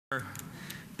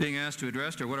being asked to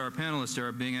address, or what our panelists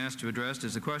are being asked to address,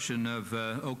 is the question of,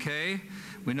 okay,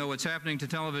 we know what's happening to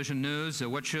television news.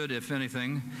 What should, if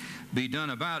anything, be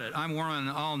done about it? I'm Warren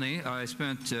Alney. I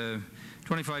spent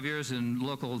 25 years in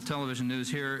local television news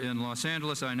here in Los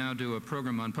Angeles. I now do a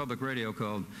program on public radio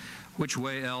called Which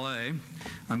Way LA.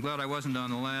 I'm glad I wasn't on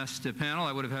the last panel.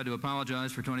 I would have had to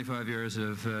apologize for 25 years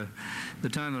of the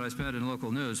time that I spent in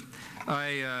local news.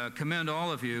 I commend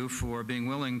all of you for being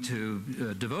willing to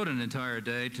devote an entire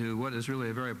day to what is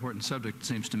really a very important subject, it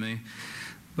seems to me,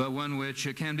 but one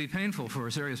which can be painful for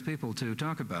serious people to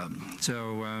talk about.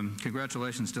 So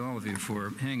congratulations to all of you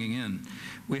for hanging in.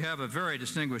 We have a very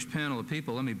distinguished panel of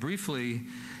people. Let me briefly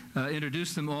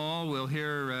introduce them all. We'll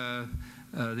hear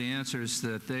the answers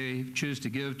that they choose to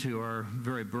give to our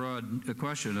very broad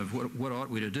question of what ought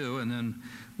we to do, and then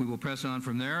we will press on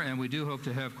from there. And we do hope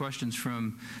to have questions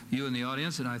from you in the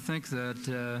audience, and I think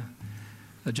that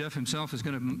Jeff himself is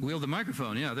going to wield the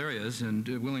microphone. Yeah, there he is, and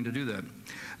willing to do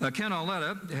that. Ken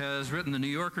Auletta has written the New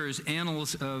Yorker's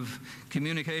Annals of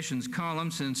Communications column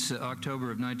since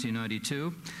October of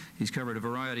 1992. He's covered a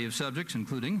variety of subjects,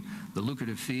 including the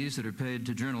lucrative fees that are paid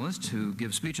to journalists who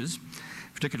give speeches,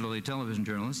 particularly television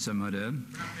journalists, I might add. We're not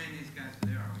paying these guys for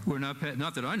their hours. We're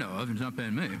not that I know of. He's not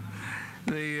paying me.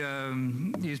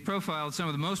 He's profiled some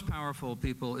of the most powerful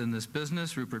people in this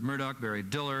business: Rupert Murdoch, Barry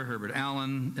Diller, Herbert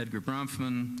Allen, Edgar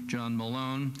Bronfman, John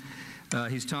Malone.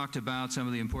 He's talked about some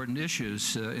of the important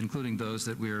issues, including those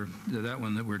that that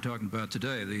one that we're talking about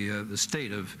today, the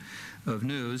state of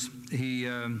news. He,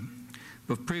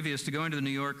 previous to going to the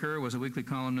New Yorker, was a weekly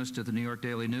columnist at the New York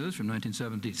Daily News from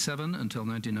 1977 until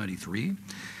 1993.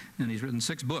 And he's written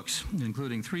 6 books,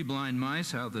 including 3 Blind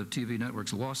Mice, How the TV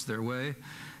Networks Lost Their Way,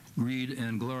 Greed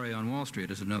and Glory on Wall Street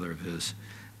is another of his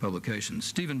publications.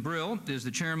 Stephen Brill is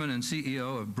the chairman and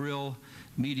CEO of Brill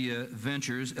Media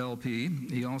Ventures, LP.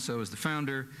 He also is the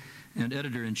founder and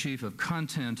editor-in-chief of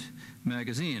Content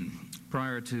Magazine.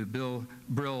 Prior to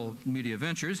Brill Media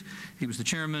Ventures, he was the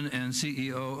chairman and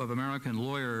CEO of American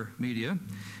Lawyer Media.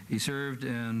 He served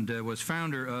and was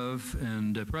founder of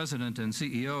and president and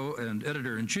CEO and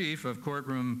editor-in-chief of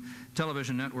Courtroom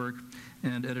Television Network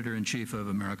and editor-in-chief of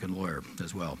American Lawyer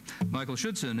as well. Michael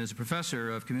Schudson is a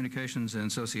professor of communications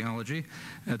and sociology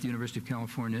at the University of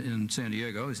California in San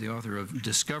Diego. He's the author of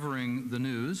Discovering the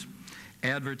News,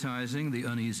 Advertising, The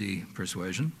Uneasy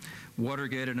Persuasion,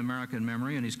 Watergate in American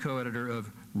Memory, and he's co-editor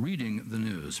of Reading the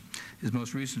News. His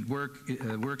most recent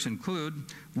works include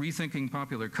Rethinking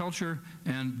Popular Culture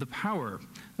and The Power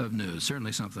of News,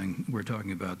 certainly something we're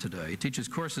talking about today. He teaches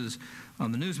courses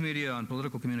on the news media, on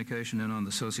political communication, and on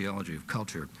the sociology of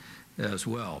culture as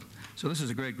well. So this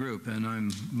is a great group, and I'm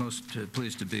most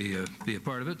pleased to be a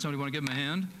part of it. Somebody want to give him a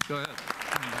hand? Go ahead.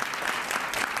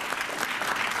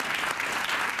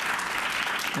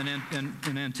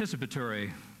 An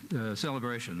anticipatory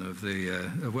celebration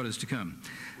of what is to come.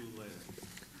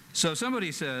 So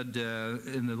somebody said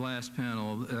in the last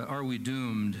panel, are we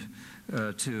doomed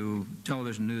to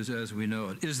television news as we know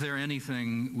it? Is there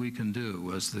anything we can do,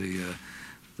 was the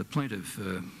plaintive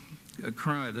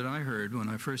cry that I heard when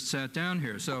I first sat down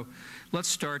here. So let's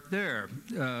start there.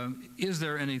 Is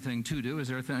there anything to do? Is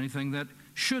there anything that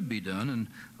should be done? And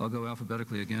I'll go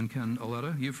alphabetically again. Ken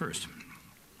Auletta, you first.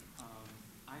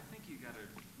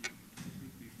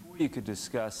 You could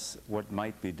discuss what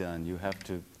might be done. You have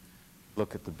to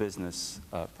look at the business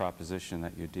proposition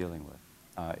that you're dealing with.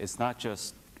 It's not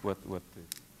just what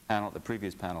the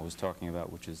previous panel was talking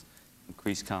about, which is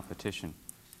increased competition.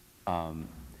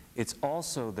 It's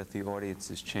also that the audience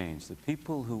has changed. The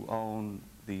people who own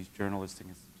these journalistic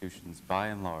institutions, by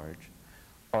and large,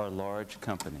 are large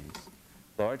companies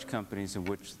in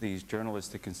which these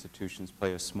journalistic institutions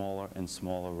play a smaller and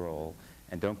smaller role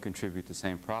and don't contribute the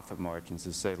same profit margins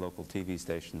as, say, local TV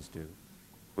stations do,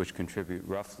 which contribute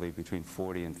roughly between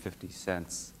 40 and 50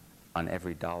 cents on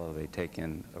every dollar they take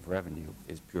in of revenue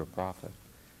is pure profit.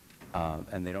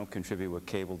 And they don't contribute what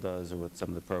cable does or what some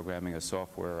of the programming or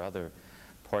software or other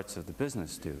parts of the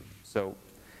business do. So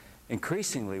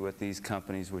increasingly what these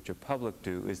companies, which are public,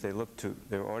 do is they look to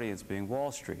their audience being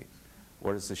Wall Street.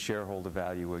 What is the shareholder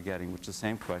value we're getting? Which is the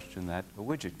same question that a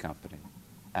widget company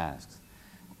asks.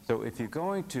 So if you're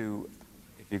going to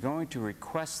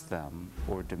request them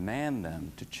or demand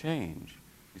them to change,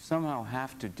 you somehow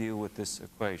have to deal with this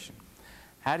equation.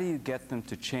 How do you get them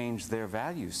to change their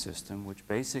value system, which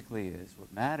basically is,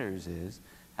 what matters is,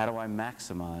 how do I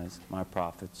maximize my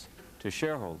profits to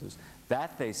shareholders?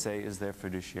 That, they say, is their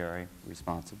fiduciary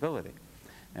responsibility.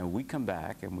 And we come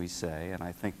back and we say, and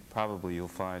I think probably you'll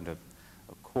find a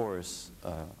chorus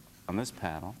on this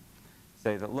panel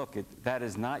say that, look, that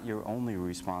is not your only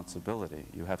responsibility.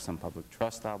 You have some public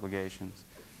trust obligations.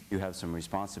 You have some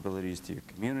responsibilities to your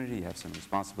community. You have some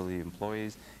responsibility to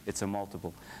employees. It's a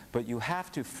multiple. But you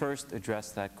have to first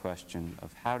address that question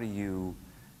of how do you,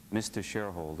 Mr.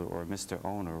 Shareholder or Mr.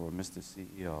 Owner or Mr.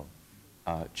 CEO,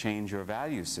 change your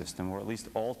value system or at least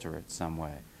alter it some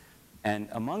way. And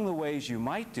among the ways you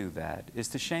might do that is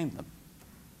to shame them.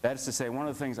 That is to say, one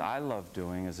of the things I love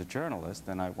doing as a journalist,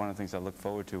 and one of the things I look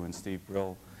forward to when Steve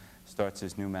Brill starts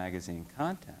his new magazine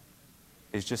Content,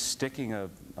 is just sticking a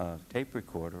tape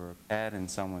recorder or a pad in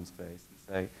someone's face and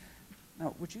say,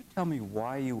 now, would you tell me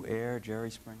why you air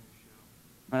Jerry Springer's show?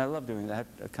 And I love doing that. I had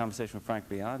a conversation with Frank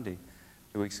Biondi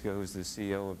 2 weeks ago, who's the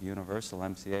CEO of Universal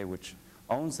MCA, which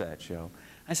owns that show.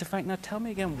 I said, Frank, now tell me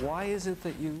again, why is it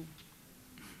that you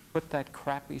put that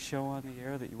crappy show on the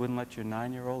air that you wouldn't let your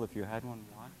 9-year-old, if you had one,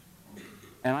 watch?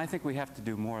 And I think we have to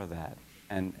do more of that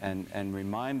and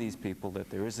remind these people that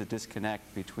there is a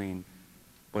disconnect between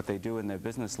what they do in their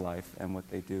business life and what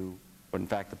they do, or in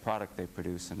fact the product they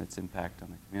produce and its impact on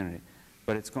the community.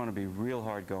 But it's going to be real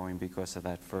hard going because of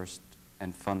that first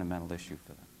and fundamental issue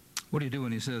for them. What do you do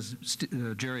when he says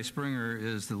Jerry Springer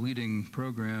is the leading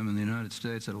program in the United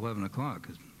States at 11 o'clock?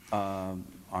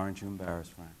 Aren't you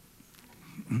embarrassed,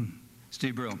 Frank?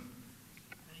 Steve Brill. Thank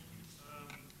you.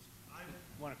 I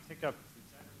want to pick up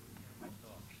exactly where I left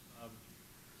off.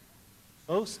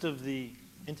 Most of the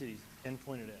entities Ken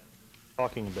pointed out,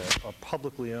 talking about, are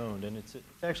publicly owned, and it's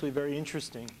actually a very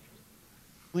interesting,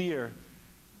 clear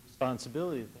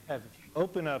responsibility that they have. If you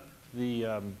open up the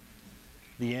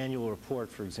annual report,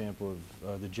 for example,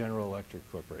 of the General Electric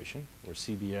Corporation, or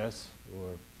CBS,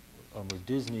 or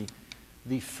Disney,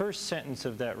 the first sentence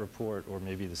of that report, or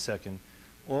maybe the second,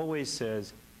 always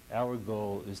says, our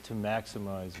goal is to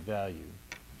maximize value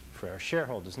for our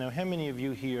shareholders. Now, how many of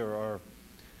you here are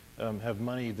have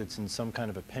money that's in some kind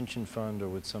of a pension fund or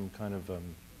with some kind of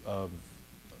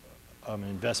an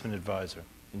investment advisor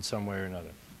in some way or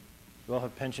another? You all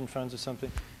have pension funds or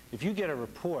something? If you get a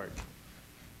report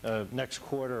next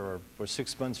quarter or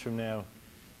 6 months from now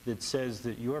that says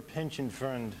that your pension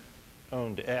fund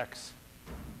owned X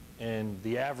and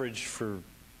the average for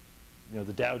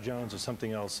the Dow Jones or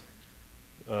something else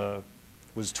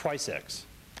was twice X,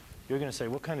 you're going to say,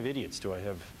 what kind of idiots do I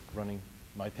have running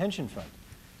my pension fund?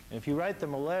 And if you write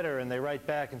them a letter and they write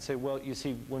back and say, well, you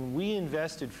see, when we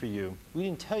invested for you, we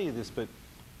didn't tell you this, but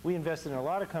we invested in a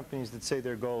lot of companies that say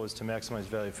their goal is to maximize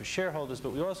value for shareholders,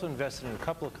 but we also invested in a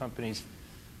couple of companies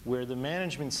where the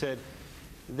management said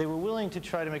they were willing to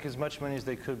try to make as much money as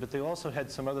they could, but they also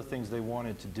had some other things they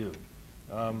wanted to do.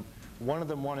 One of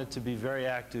them wanted to be very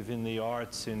active in the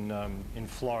arts in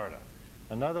Florida.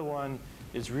 Another one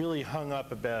is really hung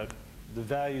up about the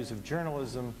values of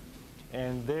journalism,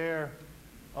 and their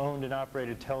owned and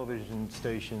operated television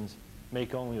stations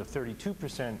make only a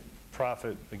 32%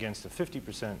 profit against a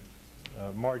 50%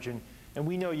 margin. And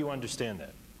we know you understand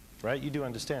that, right? You do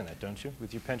understand that, don't you,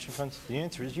 with your pension funds? The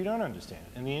answer is you don't understand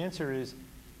it. And the answer is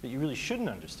that you really shouldn't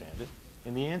understand it.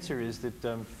 And the answer is that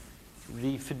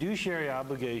the fiduciary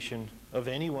obligation of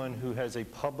anyone who has a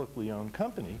publicly owned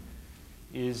company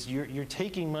is you're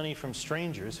taking money from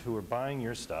strangers who are buying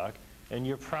your stock, and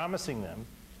you're promising them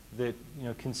that,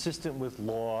 consistent with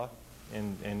law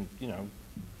and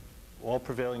all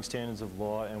prevailing standards of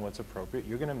law and what's appropriate,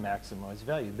 you're going to maximize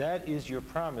value. That is your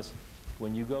promise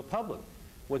when you go public.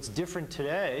 What's different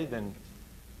today than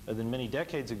many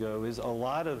decades ago is a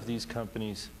lot of these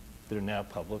companies that are now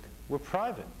public were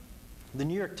private. The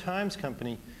New York Times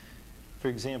company, for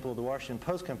example, the Washington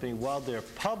Post company, while they're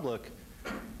public,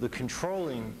 the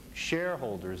controlling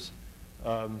shareholders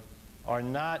are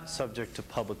not subject to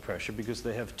public pressure because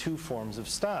they have two forms of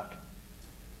stock.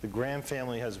 The Graham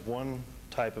family has one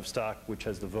type of stock which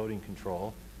has the voting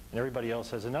control, and everybody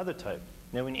else has another type.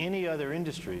 Now, in any other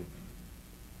industry,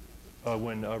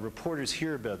 when reporters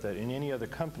hear about that, in any other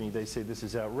company, they say this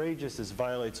is outrageous, this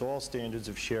violates all standards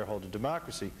of shareholder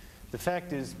democracy. The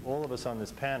fact is, all of us on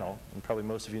this panel, and probably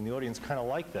most of you in the audience, kind of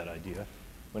like that idea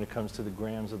when it comes to the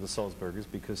Grahams or the Sulzbergers,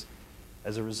 because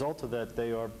as a result of that,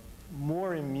 they are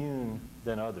more immune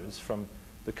than others from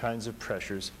the kinds of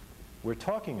pressures we're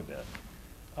talking about.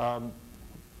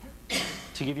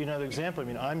 To give you another example,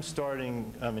 I'm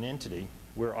starting an entity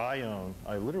where I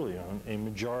literally own a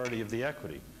majority of the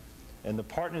equity. And the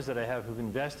partners that I have who've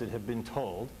invested have been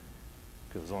told,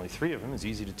 because there's only 3 of them, it's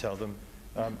easy to tell them,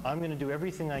 I'm going to do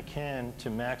everything I can to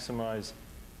maximize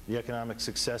the economic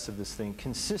success of this thing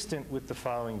consistent with the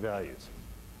following values.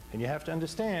 And you have to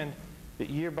understand that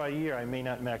year by year I may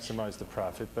not maximize the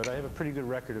profit, but I have a pretty good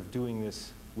record of doing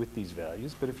this with these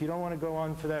values. But if you don't want to go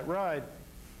on for that ride,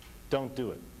 don't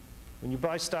do it. When you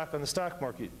buy stock on the stock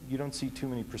market, you don't see too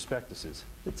many prospectuses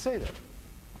that say that.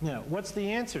 Now, what's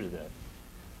the answer to that?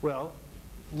 Well,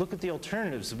 look at the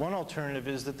alternatives. One alternative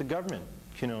is that the government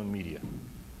can own media,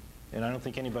 and I don't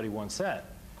think anybody wants that.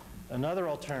 Another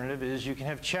alternative is you can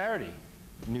have charity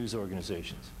news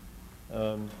organizations.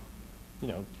 You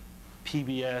know,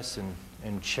 PBS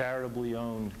and charitably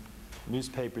owned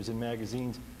newspapers and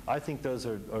magazines. I think those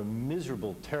are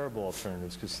miserable, terrible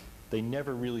alternatives because they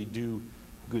never really do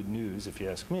good news, if you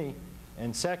ask me.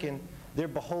 And second, they're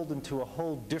beholden to a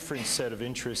whole different set of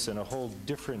interests and a whole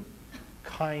different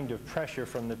kind of pressure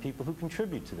from the people who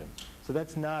contribute to them. So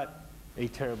that's not a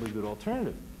terribly good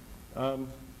alternative.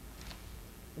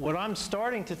 What I'm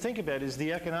starting to think about is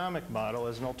the economic model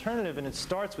as an alternative, and it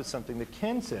starts with something that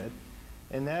Ken said,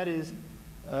 and that is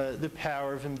the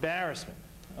power of embarrassment.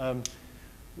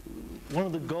 One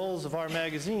of the goals of our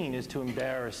magazine is to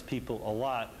embarrass people a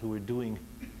lot who are doing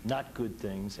not good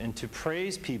things and to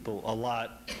praise people a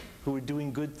lot who are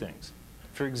doing good things.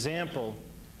 For example,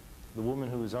 the woman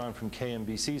who was on from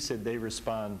KMBC said they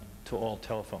respond to all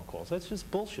telephone calls. That's just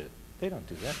bullshit. They don't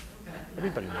do that.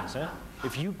 Everybody knows that.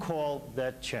 If you call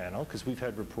that channel, because we've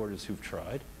had reporters who've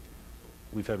tried,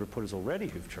 we've had reporters already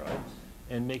who've tried,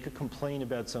 and make a complaint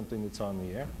about something that's on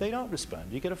the air, they don't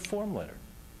respond. You get a form letter.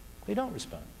 They don't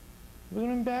respond. We're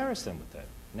going to embarrass them with that.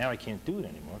 Now I can't do it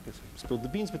anymore because I've spilled the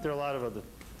beans, but there are a lot of other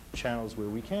channels where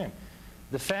we can.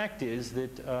 The fact is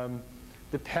that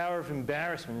the power of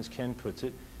embarrassment, as Ken puts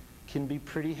it, can be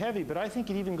pretty heavy, but I think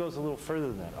it even goes a little further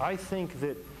than that. I think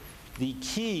that the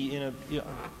key in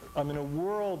a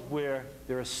world where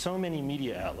there are so many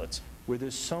media outlets, where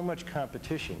there's so much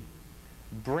competition,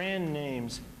 brand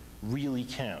names really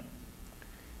count.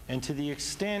 And to the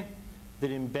extent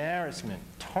that embarrassment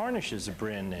tarnishes a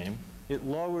brand name, it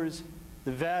lowers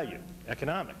the value,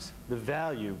 economics, the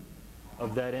value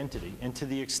of that entity. And to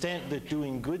the extent that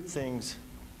doing good things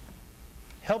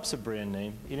helps a brand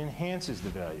name, it enhances the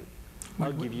value.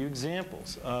 I'll give you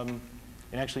examples.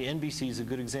 And actually, NBC is a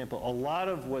good example. A lot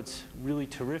of what's really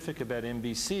terrific about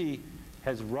NBC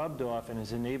has rubbed off and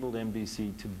has enabled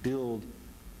NBC to build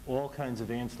all kinds of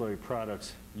ancillary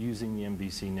products using the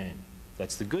NBC name.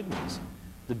 That's the good news.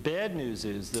 The bad news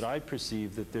is that I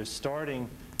perceive that they're starting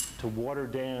to water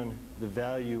down the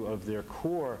value of their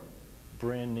core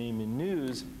brand name in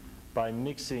news by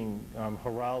mixing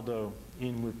Geraldo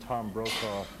in with Tom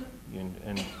Brokaw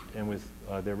and with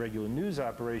their regular news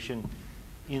operation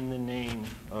in the name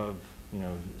of, you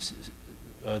know,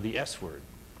 the S word.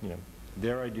 You know,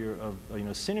 their idea of, you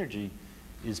know, synergy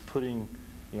is putting,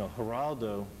 you know,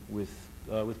 Geraldo with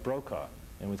Brokaw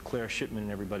and with Claire Shipman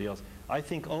and everybody else. I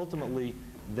think ultimately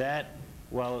that,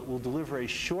 while it will deliver a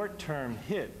short-term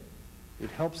hit, it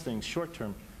helps things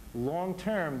short-term.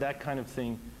 Long-term, that kind of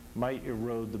thing might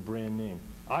erode the brand name.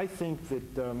 I think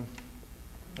that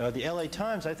the LA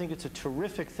Times, I think it's a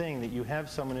terrific thing that you have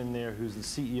someone in there who's the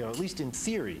CEO, at least in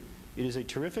theory. It is a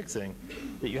terrific thing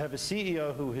that you have a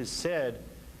CEO who has said,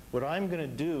 what I'm going to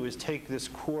do is take this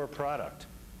core product,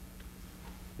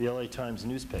 the LA Times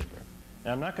newspaper,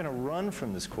 and I'm not going to run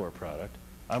from this core product.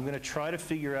 I'm going to try to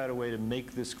figure out a way to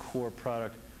make this core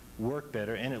product work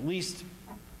better, and at least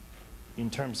in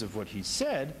terms of what he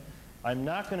said, I'm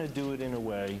not going to do it in a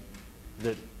way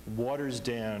that waters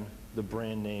down the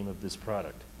brand name of this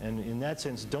product. And in that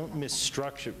sense, don't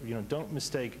misstructure, you know, don't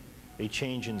mistake a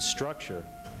change in structure,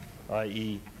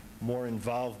 i.e. more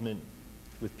involvement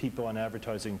with people on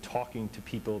advertising, talking to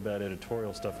people about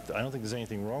editorial stuff. I don't think there's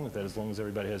anything wrong with that as long as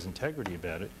everybody has integrity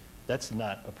about it. That's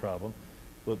not a problem.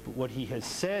 But what he has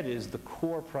said is the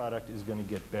core product is going to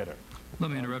get better.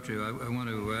 Let me interrupt you. I want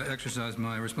to exercise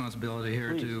my responsibility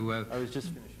here. Please. To... I was just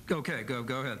finishing. Okay,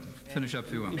 go ahead. Finish up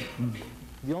if you want.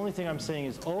 The only thing I'm saying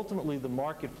is ultimately the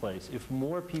marketplace, if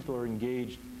more people are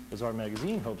engaged, as our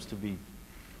magazine hopes to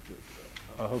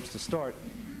start,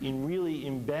 in really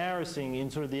embarrassing in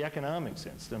sort of the economic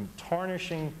sense, them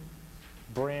tarnishing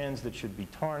brands that should be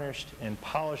tarnished and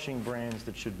polishing brands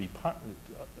that should be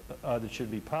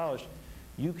polished,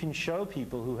 you can show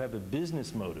people who have a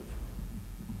business motive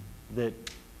that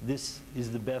this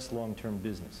is the best long-term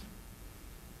business.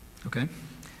 Okay.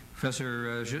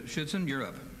 Professor Schudson, you're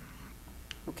up.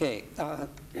 Okay, a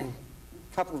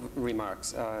couple of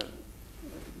remarks.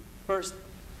 First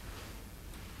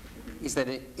is that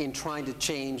in trying to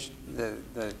change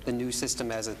the new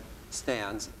system as it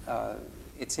stands,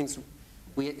 it seems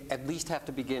we at least have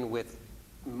to begin with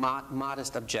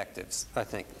modest objectives, I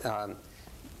think.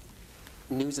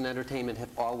 News and entertainment have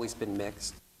always been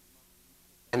mixed,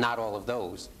 and not all of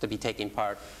those to be taking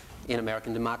part in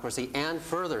American democracy, and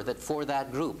further, that for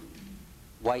that group,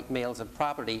 white males of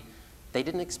property, they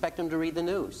didn't expect them to read the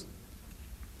news.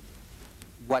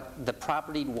 What the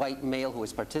propertied white male who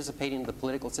was participating in the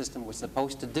political system was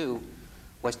supposed to do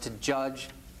was to judge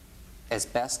as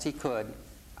best he could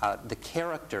the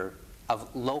character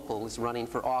of locals running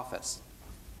for office.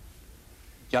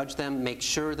 Judge them, make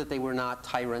sure that they were not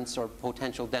tyrants or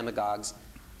potential demagogues,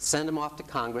 send them off to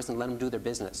Congress and let them do their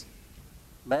business.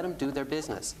 Let them do their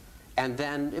business. And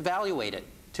then evaluate it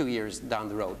 2 years down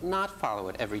the road. Not follow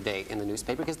it every day in the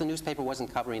newspaper, because the newspaper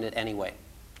wasn't covering it anyway.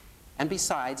 And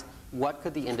besides, what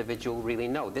could the individual really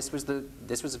know? This was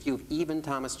a view of even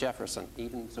Thomas Jefferson,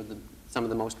 even sort of some of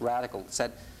the most radical,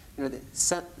 said, you know,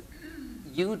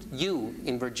 you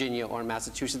in Virginia or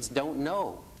Massachusetts don't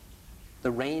know the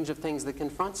range of things that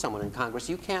confront someone in Congress.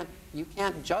 You can't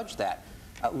judge that.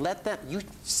 Let them, you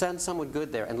send someone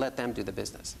good there and let them do the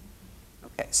business.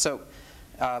 Okay, so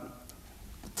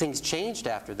things changed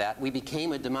after that. We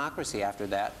became a democracy after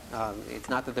that. It's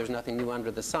not that there's nothing new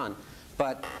under the sun,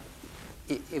 but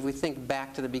if we think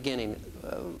back to the beginning,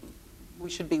 we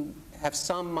should have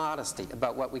some modesty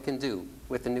about what we can do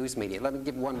with the news media. Let me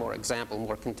give one more example,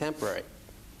 more contemporary,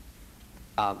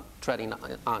 treading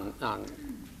on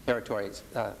territories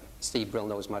Steve Brill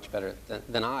knows much better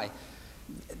than I.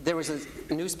 There was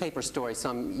a newspaper story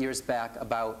some years back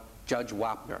about Judge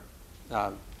Wapner,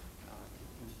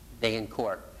 day in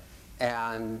court,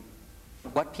 and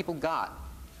what people got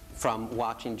from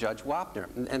watching Judge Wapner.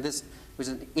 And this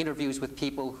was interviews with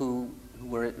people who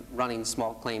were running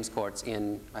small claims courts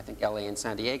in, I think, LA and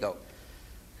San Diego.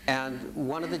 And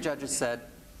one of the judges said,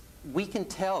 we can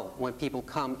tell when people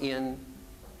come in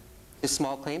to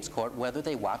small claims court whether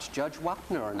they watch Judge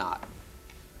Wapner or not.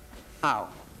 How?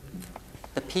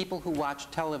 The people who watch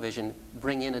television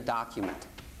bring in a document.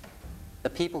 The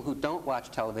people who don't watch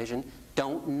television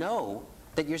don't know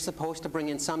that you're supposed to bring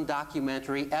in some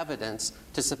documentary evidence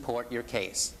to support your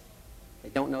case. They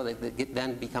don't know that it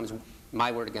then becomes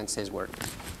my word against his word.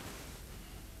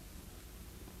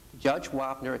 Judge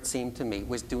Wapner, it seemed to me,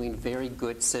 was doing very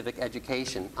good civic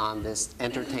education on this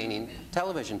entertaining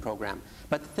television program.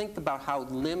 But think about how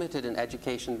limited an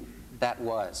education that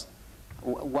was.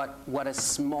 What a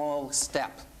small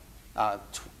step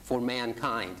for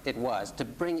mankind it was to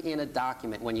bring in a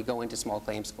document when you go into small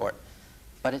claims court.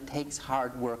 But it takes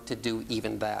hard work to do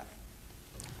even that.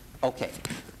 Okay,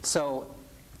 so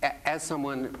as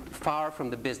someone far from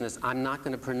the business, I'm not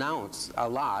going to pronounce a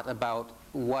lot about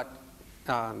what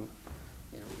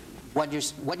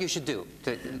you should do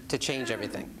to change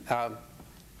everything.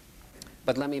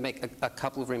 But let me make a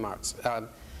couple of remarks.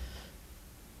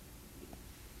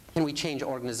 Can we change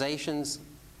organizations?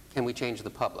 Can we change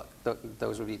the public?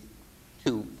 Those would be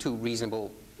two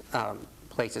reasonable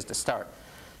places to start.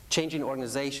 Changing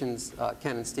organizations,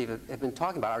 Ken and Steve have been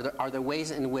talking about. Are there ways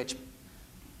in which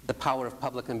the power of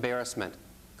public embarrassment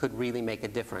could really make a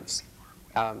difference?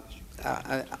 And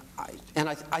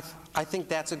I think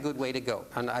that's a good way to go.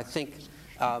 And I think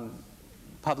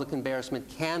public embarrassment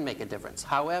can make a difference.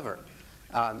 However,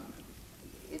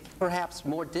 it's perhaps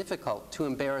more difficult to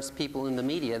embarrass people in the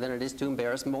media than it is to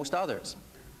embarrass most others.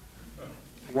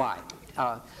 Why?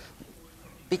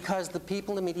 Because the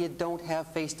people in the media don't have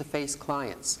face-to-face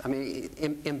clients. I mean,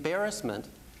 embarrassment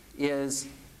is,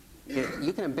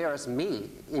 you can embarrass me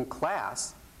in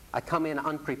class. I come in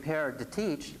unprepared to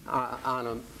teach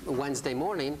on a Wednesday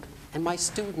morning, and my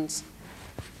students,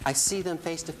 I see them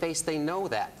face-to-face, they know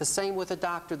that. The same with a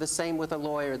doctor, the same with a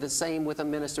lawyer, the same with a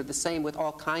minister, the same with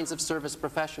all kinds of service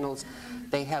professionals.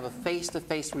 They have a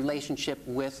face-to-face relationship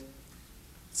with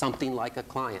something like a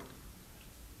client.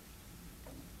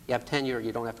 You have tenure,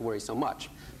 you don't have to worry so much.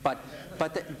 But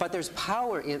there's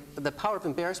power in, the power of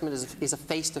embarrassment is a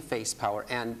face-to-face power,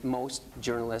 and most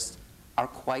journalists are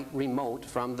quite remote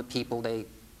from the people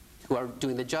who are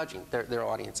doing the judging, their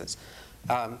audiences.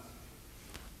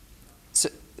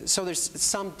 So there's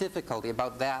some difficulty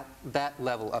about that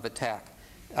level of attack.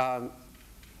 On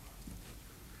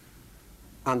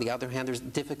the other hand, there's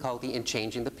difficulty in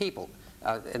changing the people.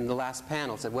 In the last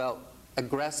panel said, well,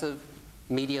 aggressive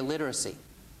media literacy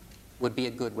would be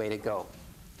a good way to go.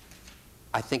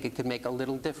 I think it could make a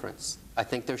little difference. I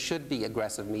think there should be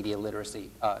aggressive media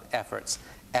literacy efforts.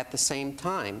 At the same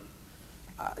time,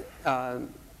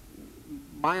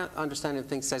 my understanding of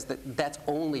things says that that's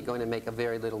only going to make a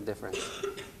very little difference.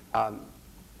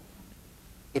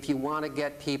 If you want to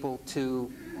get people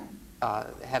to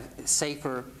have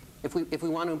safer, if we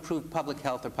want to improve public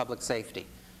health or public safety,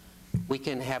 we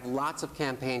can have lots of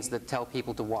campaigns that tell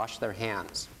people to wash their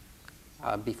hands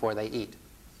before they eat.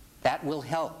 That will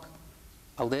help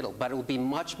a little, but it will be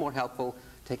much more helpful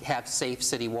to have safe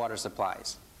city water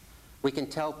supplies. We can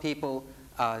tell people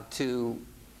to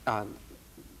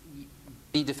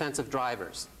be defensive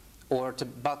drivers, or to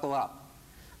buckle up,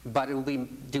 but it will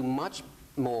do much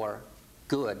more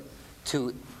good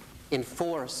to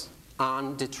enforce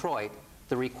on Detroit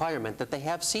the requirement that they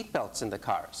have seatbelts in the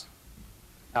cars.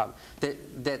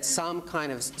 That some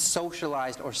kind of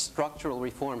socialized or structural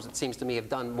reforms, it seems to me, have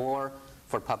done more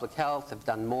for public health, have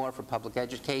done more for public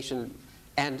education,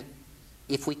 and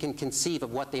if we can conceive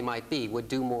of what they might be, would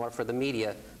do more for the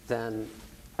media than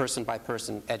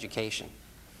person-by-person education.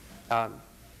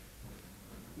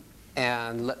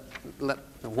 And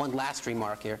one last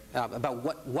remark here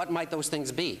about what might those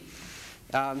things be.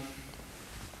 I'm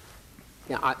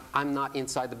not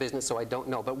inside the business, so I don't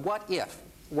know. But what if?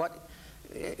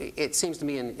 It seems to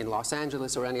me in Los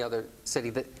Angeles or any other city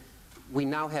that we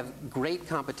now have great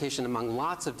competition among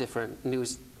lots of different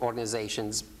news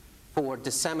organizations for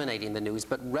disseminating the news,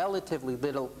 but relatively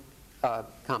little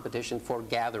competition for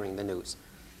gathering the news.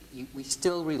 We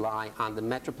still rely on the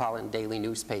Metropolitan Daily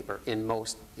newspaper in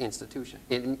most institutions,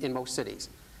 in most cities.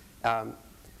 That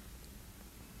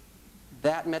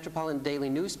Metropolitan Daily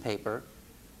newspaper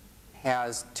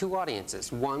has two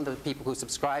audiences. One, the people who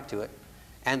subscribe to it,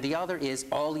 and the other is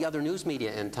all the other news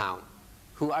media in town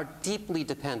who are deeply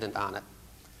dependent on it.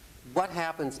 What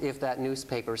happens if that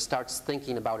newspaper starts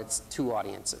thinking about its two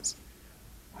audiences?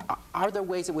 Are there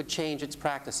ways it would change its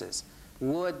practices?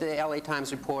 Would the LA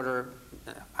Times reporter,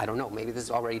 I don't know, maybe this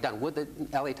is already done, would the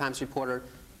LA Times reporter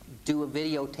do a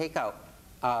video takeout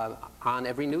on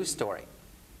every news story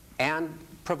and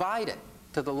provide it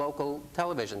to the local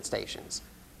television stations?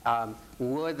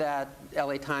 Would that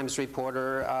LA Times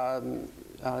reporter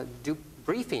do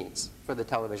briefings for the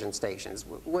television stations?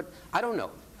 I don't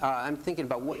know. I'm thinking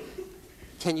about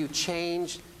can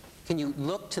you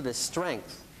look to the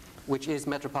strength, which is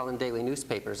Metropolitan Daily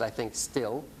newspapers, I think,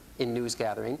 still in news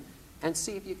gathering, and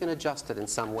see if you can adjust it in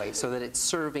some way so that it's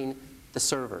serving the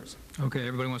servers. Okay,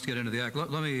 everybody wants to get into the act.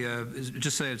 Let me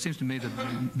just say, it seems to me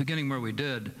that beginning where we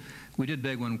did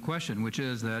beg one question, which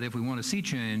is that if we want to see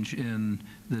change in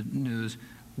the news,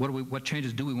 what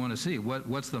changes do we want to see?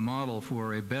 What's the model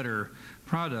for a better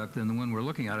product than the one we're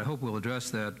looking at? I hope we'll address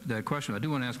that question. I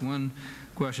do want to ask one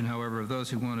question, however, of those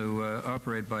who want to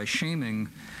operate by shaming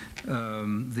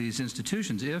these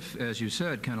institutions. If, as you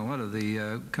said, kind of a lot of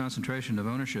the concentration of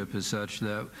ownership is such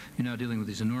that you're now dealing with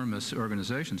these enormous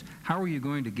organizations, how are you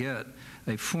going to get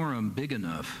a forum big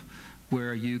enough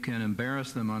where you can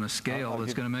embarrass them on a scale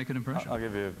that's going to make an impression? I'll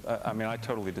give you, I mean, I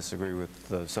totally disagree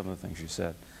with some of the things you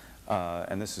said,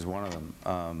 and this is one of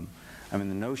them. I mean,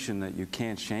 the notion that you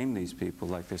can't shame these people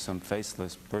like there's some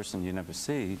faceless person you never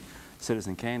see,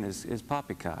 Citizen Kane, is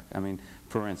poppycock. I mean,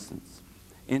 for instance,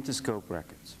 Interscope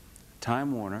Records.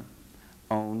 Time Warner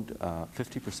owned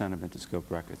 50% of Interscope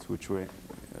Records, which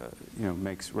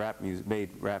makes rap music, made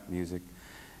rap music,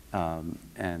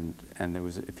 and there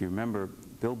was, if you remember,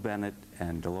 Bill Bennett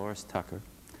and Dolores Tucker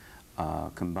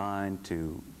combined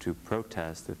to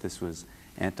protest that this was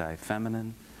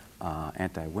anti-feminine,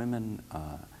 anti-women,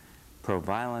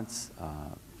 pro-violence,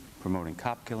 promoting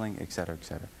cop killing, et cetera, et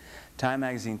cetera. Time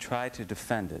magazine tried to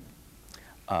defend it.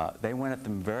 They went at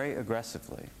them very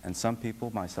aggressively, and some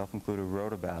people, myself included,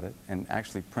 wrote about it and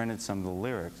actually printed some of the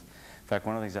lyrics. In fact,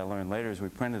 one of the things I learned later is we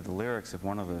printed the lyrics of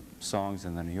one of the songs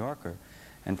in the New Yorker,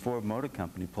 and Ford Motor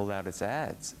Company pulled out its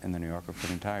ads in the New Yorker for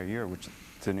the entire year, which,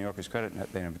 to the New Yorker's credit,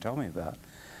 they never told me about,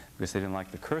 because they didn't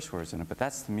like the curse words in it. But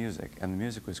that's the music, and the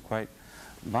music was quite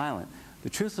violent. The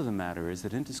truth of the matter is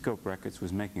that Interscope Records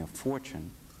was making a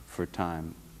fortune for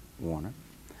Time Warner,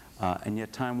 and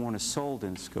yet Time Warner sold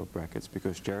Interscope Records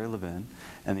because Jerry Levin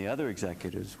and the other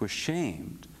executives were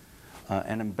shamed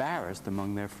and embarrassed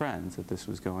among their friends that this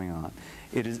was going on.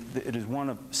 It is one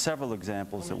of several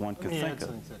examples that one could think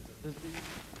of.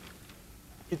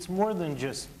 It's more than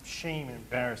just shame and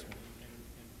embarrassment. And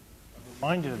I'm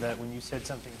reminded of that when you said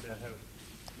something about how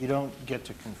you don't get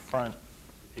to confront,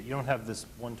 you don't have this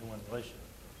one-to-one relationship.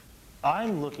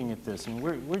 I'm looking at this, and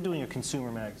we're doing a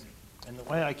consumer magazine, and the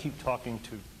way I keep talking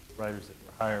to the writers that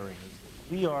we're hiring is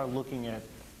that we are looking at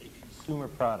a consumer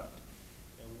product.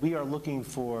 And we are looking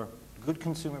for good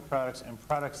consumer products and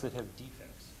products that have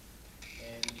defects.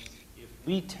 And if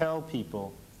we tell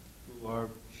people we're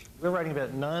writing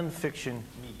about nonfiction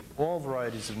media, all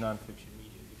varieties of nonfiction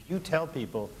media. If you tell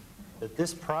people that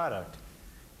this product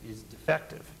is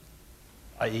defective,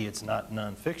 i.e. it's not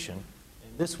nonfiction,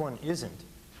 and this one isn't,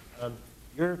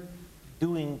 you're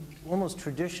doing almost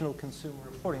traditional consumer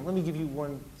reporting. Let me give you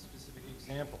one specific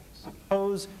example.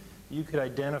 Suppose you could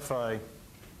identify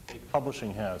a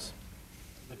publishing house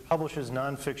that publishes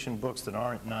nonfiction books that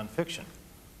aren't nonfiction.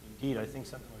 Indeed, I think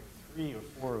something like 3 or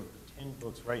 4 of the 10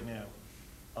 books right now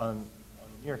on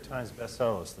the New York Times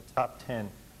bestsellers, the top 10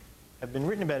 have been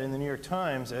written about in the New York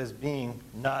Times as being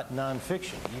not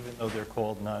nonfiction, even though they're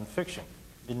called nonfiction.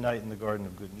 Midnight in the Garden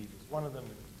of Good and Evil is one of them,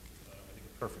 and I think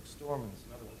A Perfect Storm is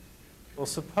another one. Well,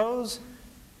 suppose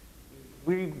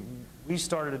we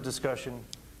started a discussion,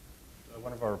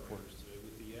 one of our reporters today,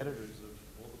 with the editors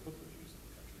of all the book reviews in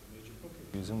the country, the major book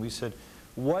reviews, and we said,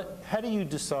 how do you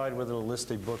decide whether to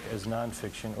list a book as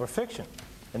nonfiction or fiction?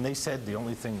 And they said the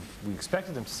only thing we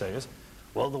expected them to say is,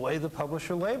 well, the way the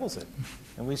publisher labels it.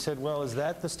 And we said, well, is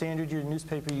that the standard your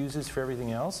newspaper uses for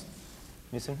everything else?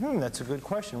 And he said, that's a good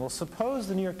question. Well, suppose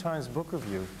the New York Times Book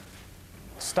Review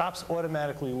stops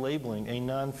automatically labeling a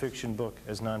nonfiction book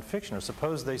as nonfiction, or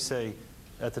suppose they say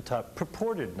at the top,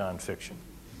 purported nonfiction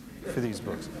for these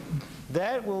books.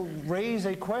 That will raise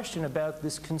a question about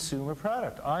this consumer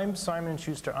product. I'm Simon &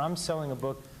 Schuster, I'm selling a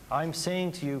book, I'm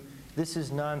saying to you, this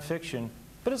is nonfiction,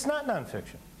 but it's not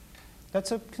nonfiction.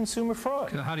 That's a consumer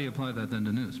fraud. How do you apply that then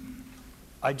to news?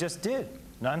 I just did.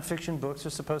 Nonfiction books are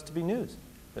supposed to be news.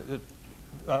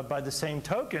 By the same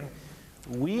token,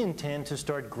 we intend to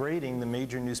start grading the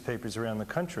major newspapers around the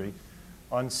country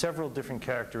on several different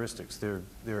characteristics.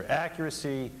 Their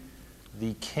accuracy,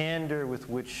 the candor with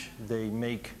which they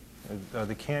admit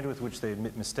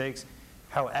mistakes,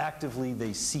 how actively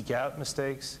they seek out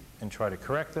mistakes and try to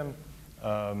correct them,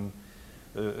 an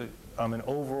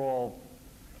overall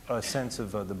sense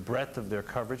of the breadth of their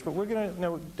coverage. But we're going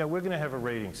to have a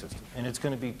rating system, and it's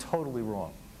going to be totally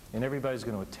wrong, and everybody's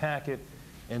going to attack it.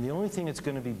 And the only thing that's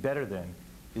going to be better than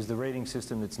is the rating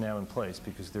system that's now in place,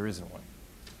 because there isn't one.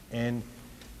 And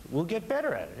we'll get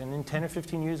better at it, and in 10 or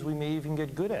 15 years we may even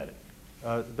get good at it.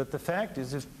 But the fact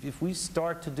is, if we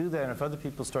start to do that, and if other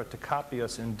people start to copy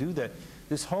us and do that,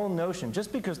 this whole notion,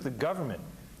 just because the government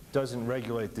doesn't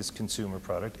regulate this consumer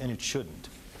product, and it shouldn't,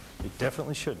 it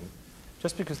definitely shouldn't,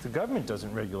 just because the government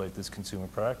doesn't regulate this consumer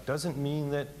product doesn't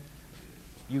mean that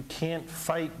you can't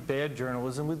fight bad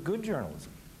journalism with good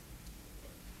journalism.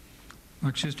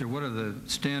 Mark Schuster, what are the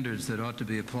standards that ought to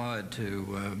be applied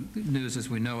to news as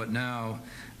we know it now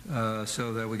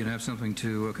so that we can have something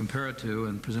to compare it to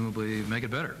and presumably make it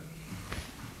better?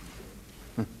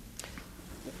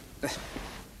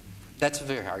 That's a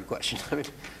very hard question. I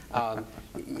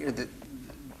mean,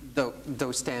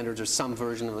 those standards, or some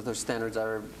version of those standards,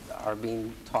 are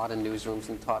being taught in newsrooms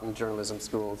and taught in journalism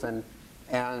schools, and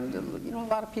a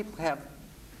lot of people have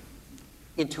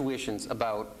intuitions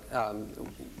about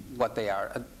what they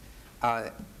are.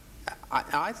 I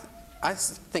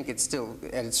think it's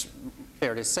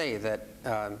fair to say that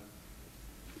I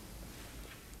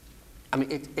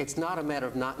mean, it's not a matter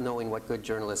of not knowing what good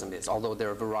journalism is, although there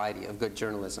are a variety of good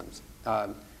journalisms.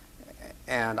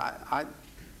 And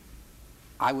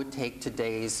I would take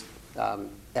today's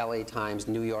LA Times,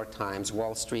 New York Times,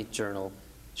 Wall Street Journal,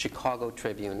 Chicago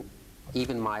Tribune,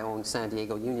 even my own San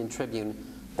Diego Union Tribune,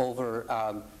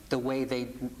 over the way they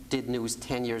did news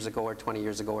 10 years ago or 20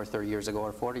 years ago or 30 years ago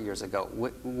or 40 years ago,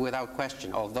 without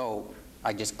question, although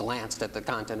I just glanced at the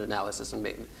content analysis and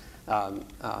made,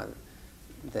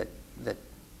 that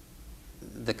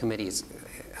the committee's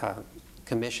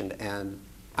commissioned, and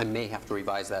I may have to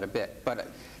revise that a bit. But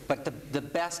the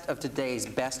best of today's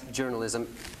best journalism,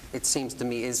 it seems to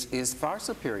me, is far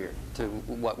superior to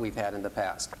what we've had in the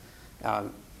past.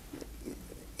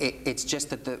 It's just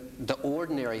that the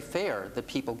ordinary fare that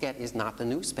people get is not the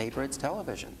newspaper, it's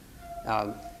television.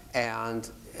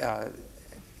 And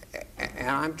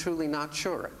I'm truly not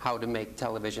sure how to make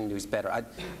television news better.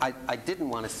 I didn't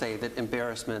want to say that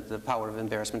embarrassment, the power of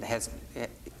embarrassment,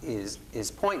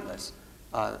 is pointless.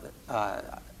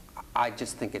 I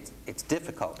just think it's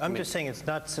difficult. I'm just saying it's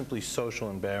not simply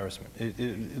social embarrassment.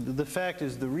 The fact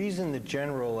is, the reason that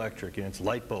General Electric and its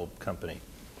light bulb company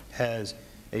has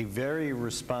a very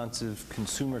responsive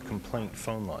consumer complaint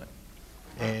phone line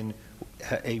and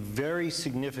a very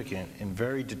significant and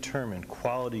very determined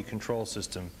quality control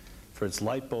system for its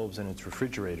light bulbs and its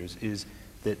refrigerators is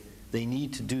that they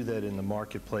need to do that in the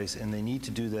marketplace, and they need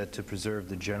to do that to preserve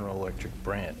the General Electric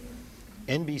brand.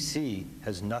 NBC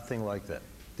has nothing like that.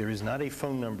 There is not a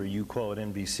phone number you call at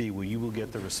NBC where you will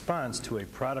get the response to a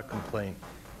product complaint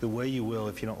the way you will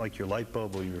if you don't like your light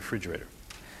bulb or your refrigerator.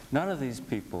 None of these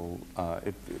people,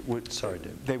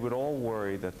 they would all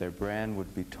worry that their brand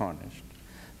would be tarnished,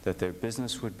 that their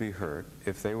business would be hurt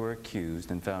if they were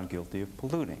accused and found guilty of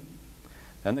polluting.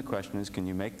 Then the question is, can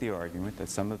you make the argument that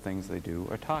some of the things they do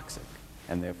are toxic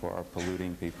and therefore are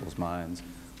polluting people's minds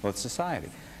or society?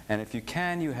 And if you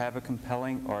can, you have a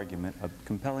compelling argument, a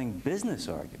compelling business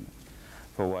argument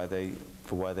for why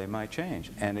they might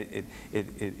change. And it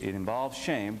involves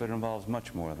shame, but it involves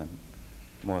much more than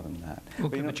that.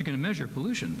 Okay, but you can measure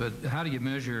pollution, but how do you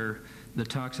measure the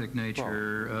toxic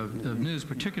nature of news,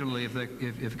 particularly if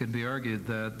it can be argued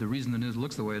that the reason the news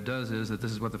looks the way it does is that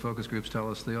this is what the focus groups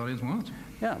tell us the audience wants.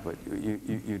 Yeah, but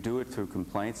you do it through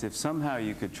complaints. If somehow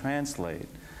you could translate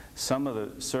some of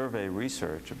the survey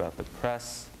research about the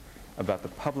press, about the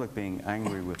public being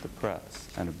angry with the press,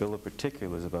 and a bill of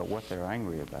particulars about what they're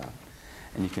angry about,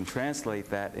 and you can translate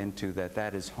that into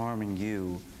that is harming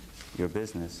you, your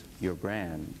business, your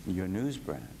brand, your news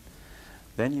brand,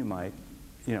 then you might,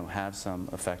 have some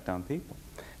effect on people.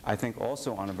 I think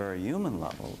also on a very human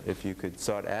level, if you could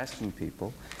start asking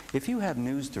people, if you have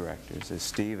news directors, as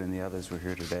Steve and the others were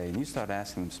here today, and you start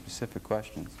asking them specific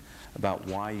questions about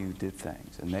why you did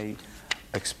things, and they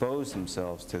expose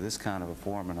themselves to this kind of a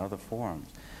forum and other forums,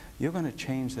 you're going to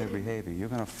change their behavior. You're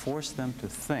going to force them to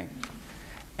think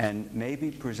and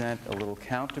maybe present a little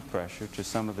counter pressure to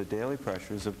some of the daily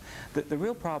pressures of the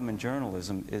real problem in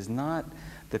journalism is not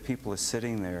that people are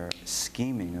sitting there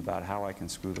scheming about how I can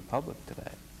screw the public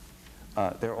today.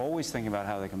 They're always thinking about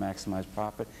how they can maximize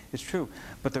profit. It's true.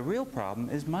 But the real problem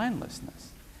is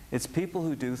mindlessness. It's people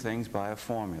who do things by a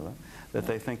formula that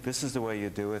they think this is the way you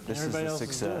do it, this is the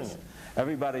success.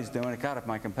 Everybody's doing it. God, if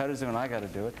my competitor's doing it, I got to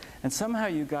do it. And somehow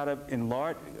you got to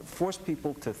force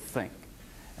people to think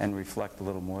and reflect a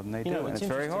little more than they do, and it's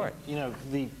very hard.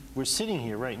 We're sitting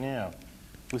here right now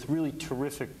with really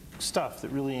terrific stuff that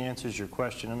really answers your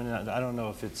question. I mean, I don't know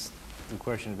if it's the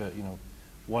question about,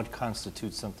 what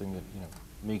constitutes something that,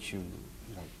 makes you,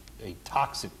 a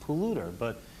toxic polluter,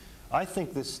 but I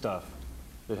think this stuff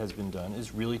that has been done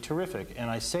is really terrific, and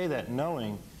I say that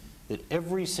knowing that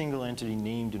every single entity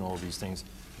named in all these things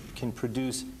can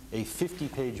produce a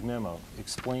 50-page memo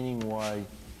explaining why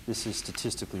this is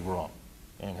statistically wrong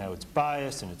and how it's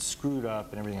biased and it's screwed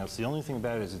up and everything else. The only thing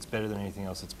about it is it's better than anything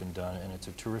else that's been done, and it's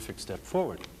a terrific step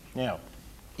forward. Now,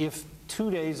 if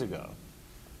 2 days ago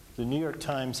the New York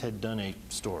Times had done a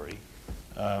story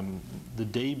the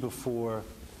day before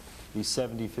the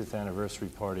 75th anniversary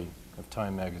party of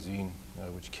Time magazine,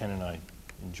 which Ken and I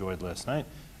enjoyed last night,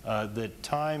 that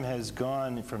Time has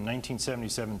gone from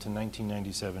 1977 to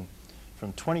 1997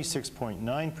 from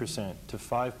 26.9% to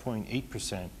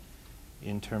 5.8%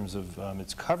 in terms of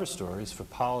its cover stories for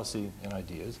policy and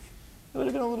ideas, it would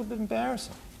have been a little bit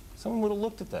embarrassing. Someone would have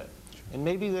looked at that. And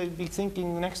maybe they'd be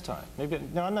thinking next time.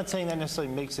 Now, I'm not saying that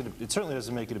necessarily makes it, it certainly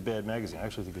doesn't make it a bad magazine. I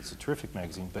actually think it's a terrific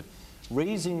magazine. But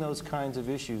raising those kinds of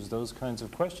issues, those kinds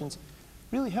of questions,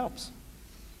 really helps.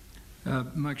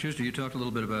 Mike Schuster, you talked a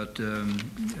little bit about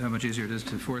how much easier it is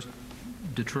to force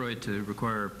Detroit to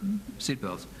require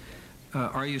seatbelts.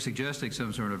 Are you suggesting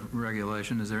some sort of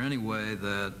regulation? Is there any way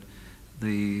that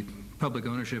the public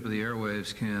ownership of the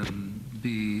airwaves can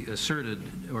be asserted,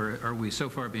 or are we so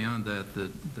far beyond that,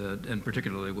 and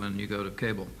particularly when you go to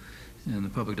cable and the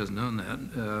public doesn't own that,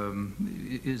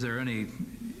 is there any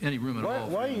room at all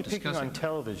for Why are you picking on that?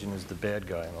 television as the bad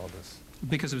guy in all this?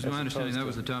 Because it was my understanding that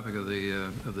was the topic of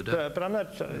the day. But I'm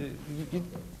not,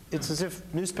 it's as if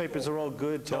newspapers are all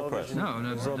good, television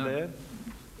is all bad?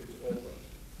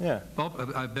 Yeah.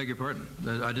 Oh, I beg your pardon.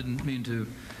 I didn't mean to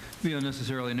be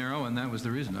unnecessarily narrow, and that was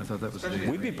the reason. I thought that was the...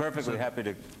 We'd be perfectly happy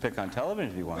to pick on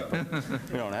television if you want, but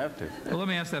we don't have to. Well, let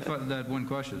me ask that one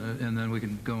question, and then we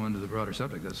can go on to the broader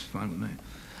subject. That's fine with me.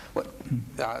 Well,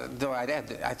 though I'd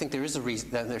add, I think there is a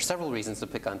reason. There are several reasons to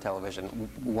pick on television.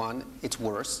 One, it's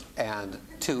worse, and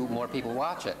two, more people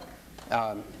watch it.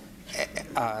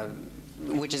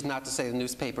 Which is not to say the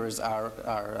newspapers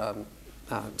are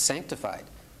sanctified.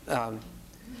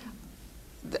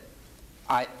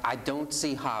 I don't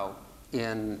see how,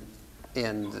 in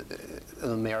the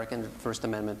American First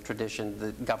Amendment tradition,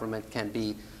 the government can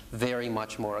be very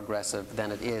much more aggressive than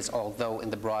it is. Although in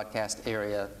the broadcast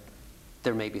area,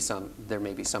 there may be some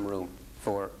room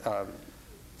for.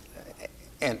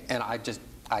 And I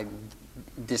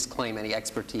disclaim any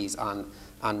expertise on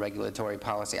regulatory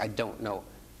policy. I don't know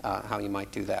how you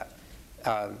might do that.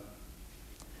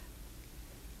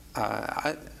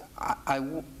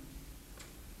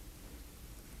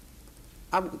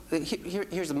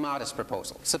 Here's a modest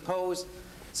proposal. Suppose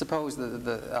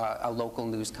a local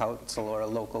news council or a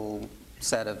local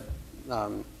set of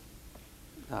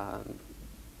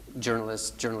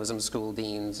journalism school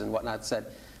deans and whatnot said,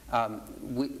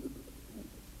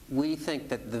 we think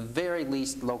that the very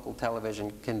least local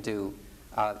television can do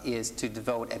is to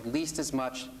devote at least as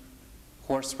much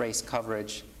horse race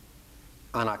coverage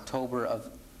on October of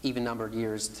even-numbered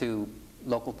years to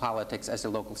local politics as to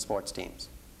local sports teams.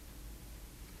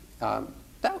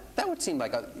 That would seem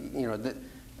like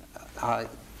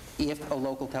if a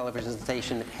local television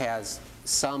station has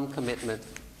some commitment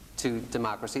to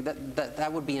democracy,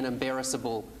 that would be an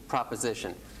embarrassable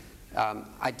proposition.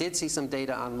 I did see some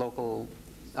data on local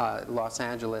Los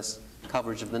Angeles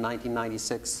coverage of the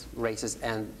 1996 races,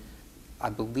 and I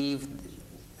believe,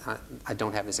 I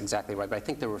don't have this exactly right, but I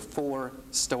think there were four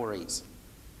stories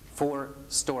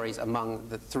among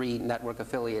the 3 network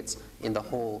affiliates in the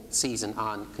whole season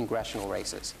on congressional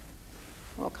races.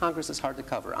 Well, Congress is hard to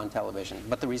cover on television,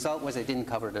 but the result was they didn't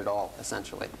cover it at all,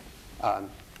 essentially. Go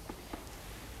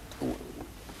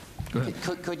ahead.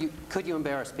 Could you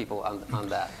embarrass people on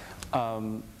that?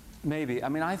 Maybe. I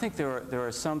mean, I think there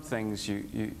are some things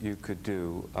you could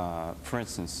do. For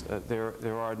instance,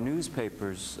 there are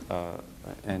newspapers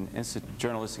and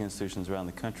journalistic institutions around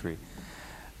the country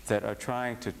that are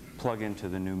trying to plug into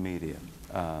the new media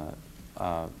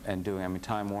and doing. I mean,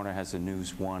 Time Warner has a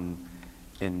News One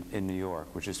in New York,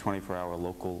 which is 24-hour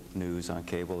local news on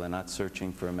cable. They're not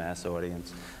searching for a mass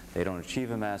audience. They don't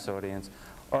achieve a mass audience.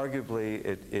 Arguably,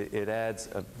 it adds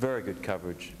a very good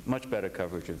coverage, much better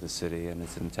coverage of the city, and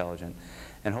it's intelligent.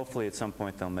 And hopefully at some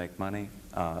point they'll make money.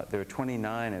 There are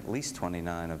 29, at least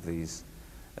 29 of these,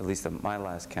 at least at my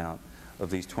last count,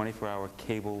 of these 24-hour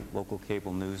local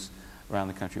cable news around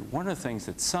the country. One of the things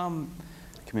that some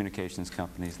communications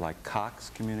companies like Cox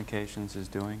Communications is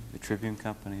doing, the Tribune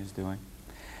Company is doing,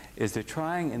 is they're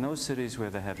trying in those cities where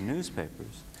they have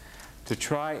newspapers to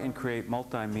try and create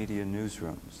multimedia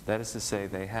newsrooms. That is to say,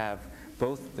 they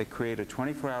create a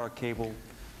 24-hour cable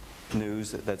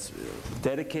news that's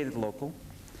dedicated local.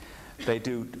 They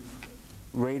do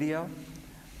radio,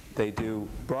 they do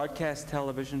broadcast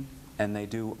television, and they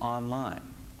do online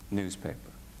newspaper.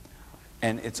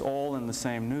 And it's all in the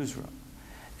same newsroom.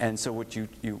 And so what you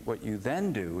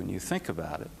then do, when you think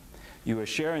about it, you are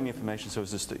sharing the information, so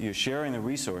you're sharing the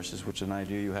resources, which is an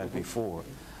idea you had before.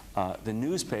 The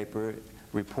newspaper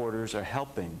reporters are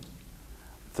helping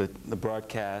the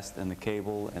broadcast and the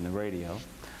cable and the radio,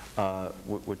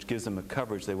 which gives them a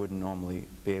coverage they wouldn't normally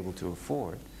be able to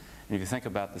afford. And if you think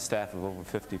about the staff of over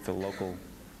 50 for local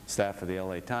staff of the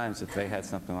LA Times, if they had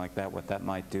something like that, what that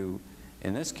might do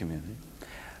in this community.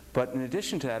 But in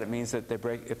addition to that, it means that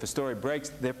if a story breaks,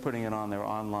 they're putting it on their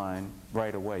online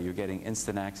right away. You're getting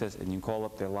instant access, and you can call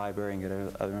up their library and get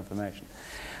other information.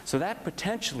 So that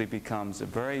potentially becomes a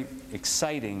very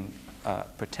exciting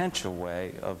potential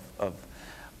way of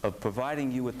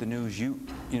providing you with the news you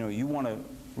want to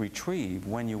retrieve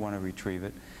when you want to retrieve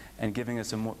it, and giving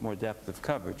us a more depth of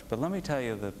coverage. But let me tell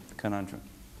you the conundrum.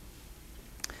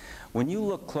 When you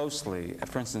look closely,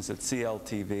 for instance, at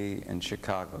CLTV in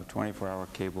Chicago, 24-hour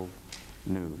cable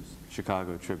news,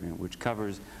 Chicago Tribune, which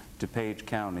covers DuPage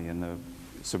County and the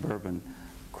suburban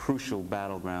crucial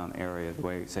battleground area, the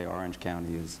way, say, Orange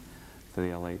County is for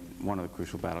the LA, one of the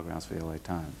crucial battlegrounds for the LA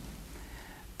Times.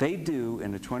 They do,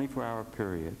 in a 24-hour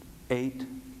period, 8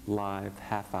 live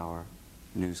half-hour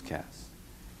newscasts.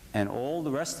 And all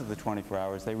the rest of the 24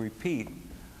 hours, they repeat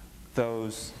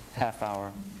those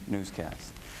half-hour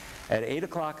newscasts. At 8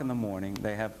 o'clock in the morning,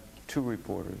 they have 2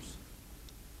 reporters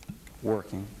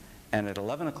working, and at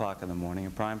 11 o'clock in the morning,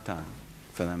 in prime time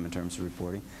for them in terms of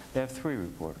reporting, they have 3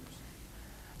 reporters.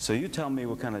 So you tell me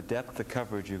what kind of depth of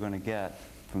coverage you're going to get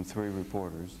from 3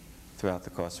 reporters throughout the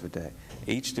course of a day.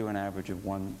 Each do an average of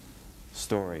 1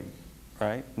 story,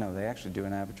 right? No, they actually do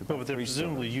an average of about 3 But they're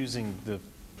presumably stories. using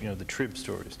the Trib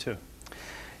stories, too.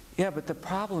 Yeah, but the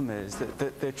problem is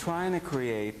that they're trying to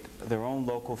create their own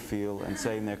local feel and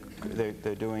saying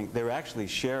they're actually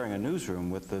sharing a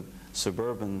newsroom with the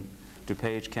suburban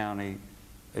DuPage County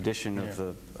edition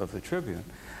of the Tribune.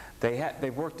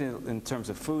 They've worked in terms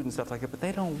of food and stuff like that, but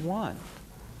they don't want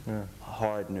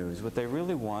hard news. What they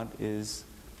really want is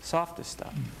softer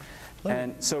stuff.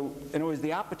 And so, in other words,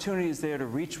 the opportunity is there to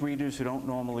reach readers who don't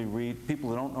normally read,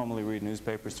 people who don't normally read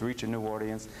newspapers, to reach a new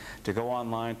audience, to go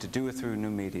online, to do it through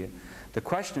new media. The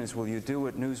question is, will you do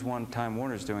what News One Time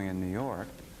Warner is doing in New York,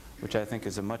 which I think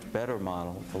is a much better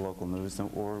model for local news,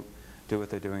 or do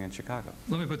what they're doing in Chicago?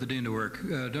 Let me put the dean to work.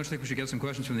 Don't you think we should get some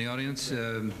questions from the audience?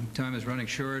 Time is running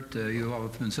short. You all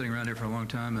have been sitting around here for a long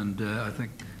time, and I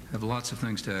think have lots of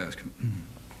things to ask.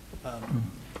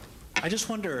 I just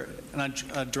wonder, and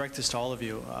I direct this to all of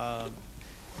you,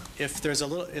 if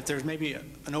there's maybe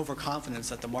an overconfidence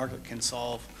that the market can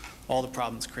solve all the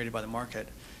problems created by the market,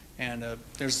 and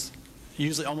there's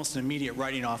usually almost an immediate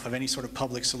writing off of any sort of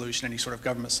public solution, any sort of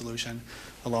government solution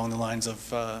along the lines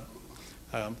of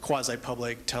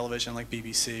quasi-public television like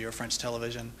BBC or French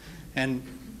television. And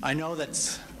I know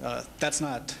that's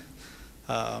not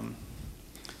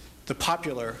the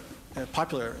popular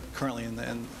currently in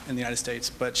the United States,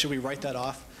 but should we write that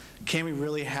off? Can we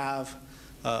really have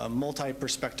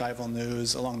multi-perspectival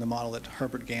news along the model that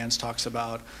Herbert Gans talks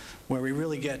about, where we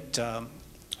really get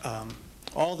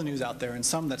all the news out there and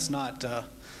some that's not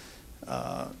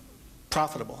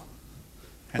profitable.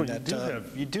 And Well,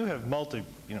 you do have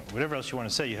whatever else you want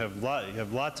to say, you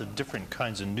have lots of different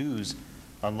kinds of news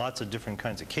on lots of different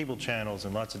kinds of cable channels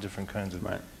and lots of different kinds of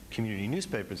community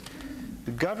newspapers.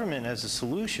 The government as a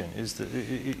solution is that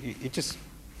it just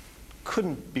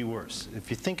couldn't be worse. If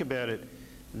you think about it,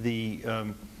 the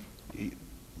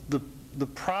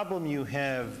problem you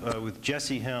have with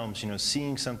Jesse Helms,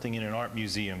 seeing something in an art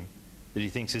museum that he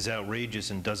thinks is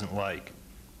outrageous and doesn't like,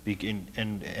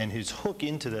 and his hook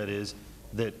into that is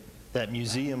that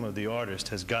museum of the artist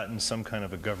has gotten some kind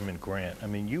of a government grant. I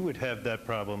mean, you would have that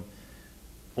problem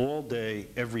all day,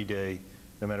 every day,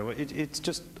 no matter what. It's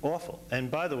just awful.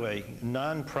 And by the way,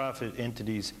 nonprofit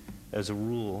entities, as a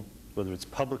rule, whether it's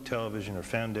public television or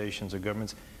foundations or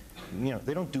governments,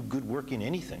 they don't do good work in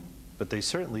anything, but they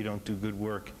certainly don't do good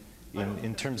work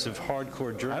in terms of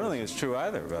hardcore journalism. I don't think it's true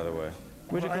either, by the way.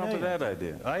 Where'd you come up with that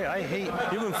idea? I hate...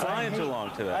 You've been flying too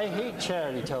long today. I hate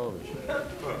charity television.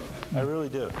 I really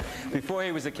do. Before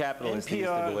he was a capitalist, he used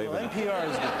to believe it. NPR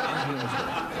is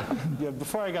good. Yeah,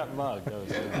 before I got mugged, I was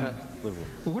liberal.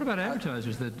 Well, what about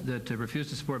advertisers that refuse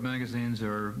to support magazines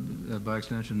or, by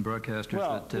extension, broadcasters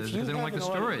because they don't like the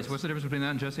stories? What's the difference between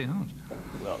that and Jesse Helms?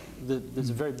 Well, there's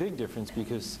a very big difference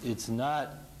because it's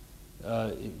not...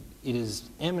 it is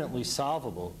eminently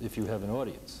solvable if you have an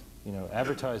audience.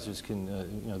 Advertisers can,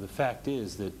 the fact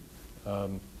is that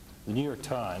the New York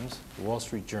Times, the Wall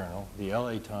Street Journal, the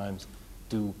LA Times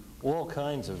do all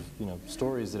kinds of,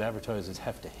 stories that advertisers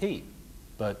have to hate,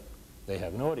 but they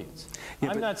have an audience.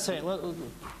 Yeah, I'm not saying,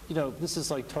 this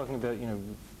is like talking about,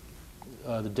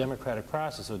 the democratic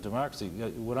process or democracy.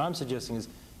 What I'm suggesting is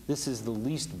this is the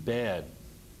least bad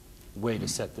way to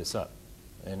set this up.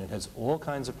 And it has all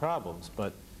kinds of problems,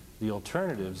 but the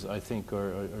alternatives, I think,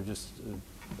 are just...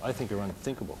 I think are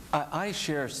unthinkable. I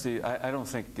share, Steve, I don't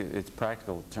think it's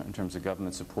practical in terms of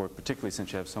government support, particularly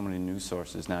since you have so many news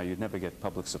sources now. You'd never get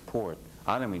public support.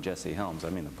 I don't mean Jesse Helms. I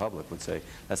mean the public would say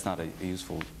that's not a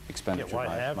useful expenditure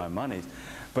of my money.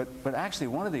 But actually,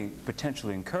 one of the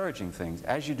potentially encouraging things,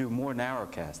 as you do more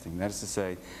narrowcasting, that is to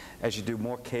say, as you do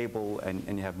more cable and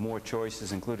you have more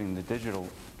choices, including the digital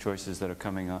choices that are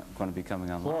going to be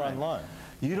coming online. Or online.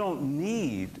 You don't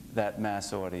need that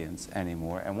mass audience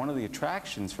anymore. And one of the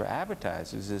attractions for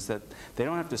advertisers is that they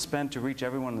don't have to spend to reach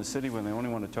everyone in the city when they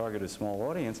only want to target a small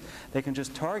audience. They can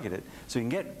just target it. So you can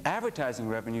get advertising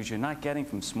revenues you're not getting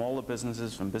from smaller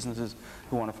businesses, from businesses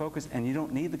who want to focus, and you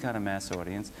don't need the kind of mass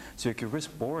audience, so you can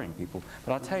risk boring people.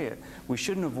 But I'll tell you, we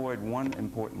shouldn't avoid one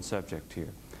important subject here.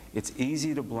 It's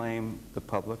easy to blame the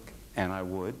public, and I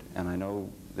would, and I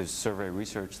know there's survey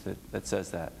research that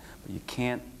says that, but you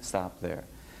can't stop there.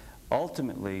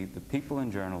 Ultimately, the people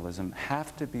in journalism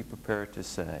have to be prepared to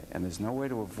say, and there's no way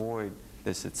to avoid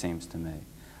this, it seems to me,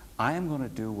 I am going to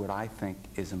do what I think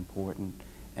is important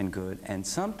and good, and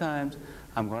sometimes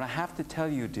I'm going to have to tell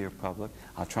you, dear public,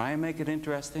 I'll try and make it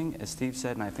interesting, as Steve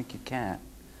said, and I think you can,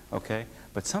 okay?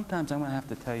 But sometimes I'm going to have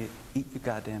to tell you, eat your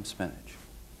goddamn spinach,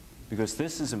 because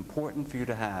this is important for you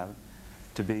to have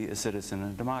to be a citizen in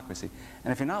a democracy.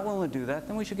 And if you're not willing to do that,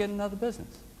 then we should get another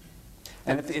business.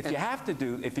 And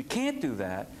if you can't do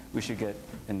that, we should get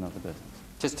another business.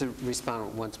 Just to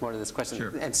respond once more to this question,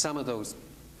 sure. And some of those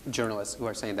journalists who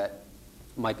are saying that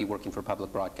might be working for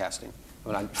public broadcasting.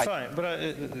 Fine,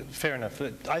 but fair enough.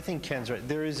 But I think Ken's right.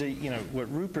 There is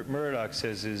what Rupert Murdoch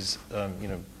says is,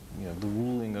 the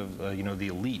ruling of, the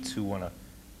elites who want to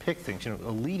pick things.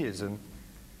 Elitism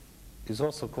is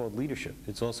also called leadership.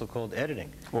 It's also called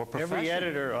editing. Or profession. Every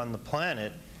editor on the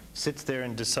planet sits there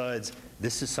and decides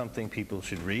this is something people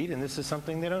should read and this is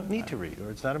something they don't need to read, or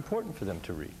it's not important for them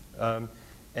to read.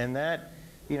 And that,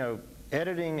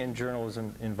 editing and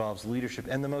journalism involves leadership.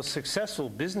 And the most successful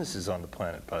businesses on the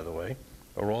planet, by the way,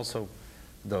 are also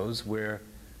those where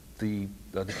the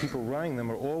people running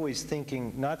them are always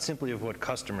thinking not simply of what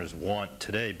customers want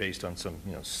today based on some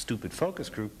stupid focus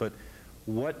group, but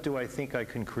what do I think I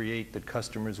can create that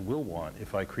customers will want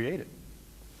if I create it?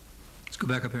 Let's go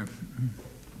back up here.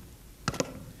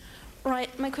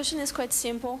 Right. My question is quite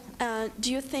simple.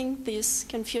 Do you think this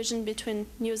confusion between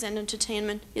news and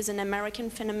entertainment is an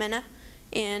American phenomena?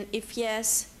 And if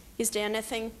yes, is there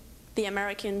anything the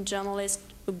American journalists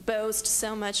who boast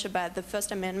so much about the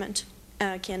First Amendment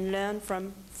can learn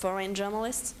from foreign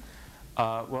journalists?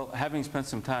 Well, having spent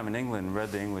some time in England and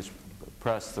read the English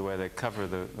press, the way they cover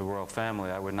the royal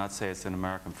family, I would not say it's an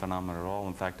American phenomenon at all.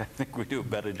 In fact, I think we do a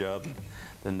better job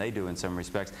than they do in some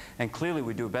respects. And clearly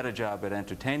we do a better job at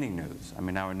entertaining news. I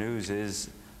mean, our news is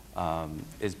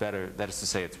is better. That is to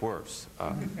say, it's worse. I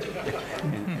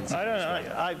don't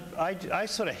know. I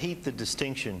sort of hate the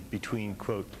distinction between,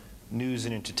 quote, news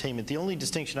and entertainment. The only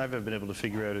distinction I've ever been able to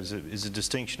figure out is a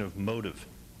distinction of motive,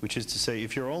 which is to say,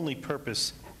 if your only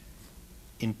purpose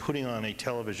in putting on a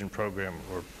television program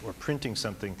or printing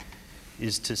something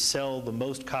is to sell the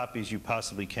most copies you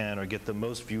possibly can or get the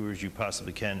most viewers you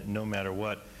possibly can, no matter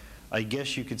what, I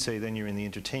guess you could say then you're in the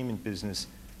entertainment business.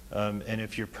 And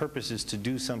if your purpose is to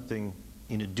do something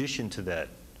in addition to that,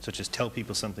 such as tell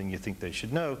people something you think they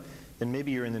should know, then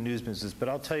maybe you're in the news business. But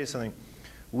I'll tell you something.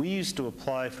 We used to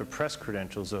apply for press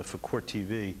credentials for Court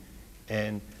TV,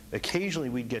 and occasionally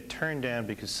we'd get turned down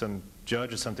because some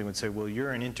judge or something would say, well,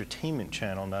 you're an entertainment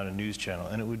channel, not a news channel.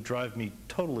 And it would drive me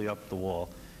totally up the wall.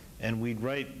 And we'd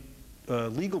write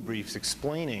legal briefs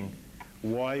explaining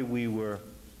why we were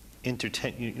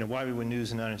why we were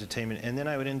news and not entertainment. And then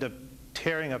I would end up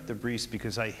tearing up the briefs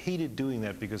because I hated doing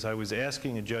that, because I was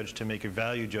asking a judge to make a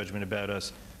value judgment about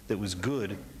us that was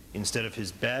good instead of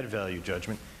his bad value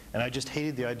judgment. And I just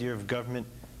hated the idea of government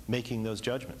making those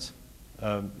judgments.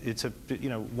 It's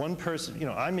one person,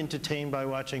 I'm entertained by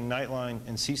watching Nightline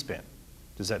and C-SPAN.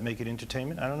 Does that make it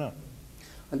entertainment? I don't know.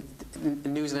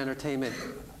 News and entertainment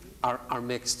are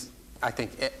mixed, I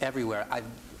think, everywhere.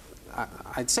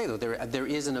 I'd say, though, there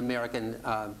is an American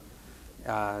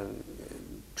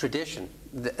tradition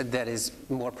that is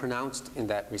more pronounced in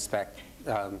that respect,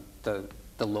 the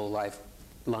low-life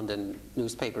London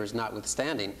newspapers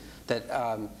notwithstanding,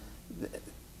 that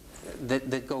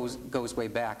goes way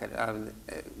back.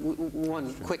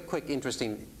 One quick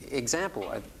interesting example,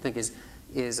 I think,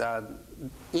 is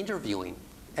interviewing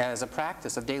as a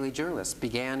practice of daily journalists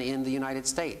began in the United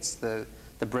States. The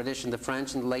British and the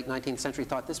French in the late 19th century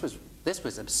thought this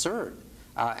was absurd,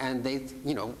 and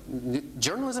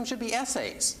journalism should be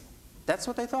essays. That's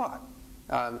what they thought.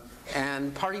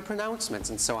 And party pronouncements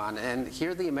and so on. And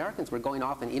here the Americans were going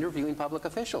off and interviewing public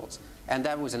officials. And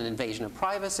that was an invasion of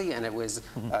privacy, and it was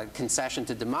a concession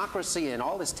to democracy, and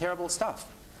all this terrible stuff.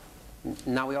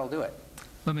 Now we all do it.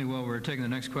 Let me, while we're taking the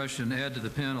next question, add to the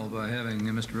panel by having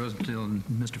Mr. Rosenthal and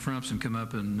Mr. Fromson come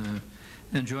up and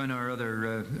join our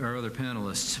other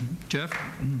panelists. Jeff?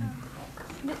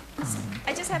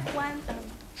 I just have one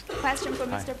question for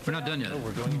Mr. Brill. We're not done yet.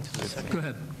 We're going into the second Go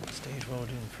ahead. stage while we're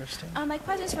doing the first stage. My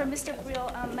question is for Mr.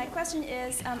 Brill. My question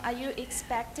is, are you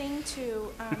expecting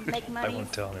to make money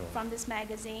won't tell anyone. from this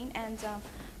magazine? And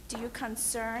do you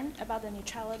concern about the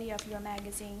neutrality of your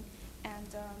magazine?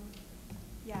 And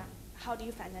how do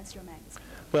you finance your magazine?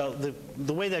 Well,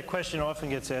 the way that question often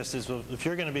gets asked is, well, if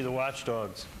you're going to be the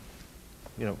watchdogs,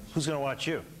 who's going to watch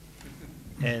you?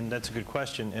 And that's a good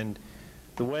question. And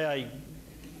the way I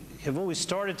have always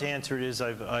started to answer it is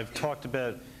I've talked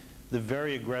about the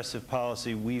very aggressive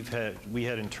policy we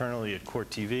had internally at Court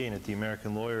TV and at the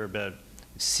American Lawyer about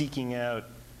seeking out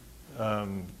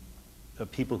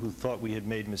people who thought we had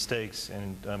made mistakes.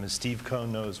 And as Steve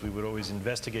Cohn knows, we would always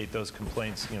investigate those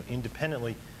complaints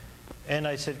independently. And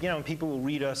I said, people will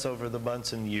read us over the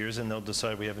months and years, and they'll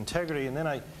decide we have integrity. And then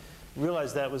I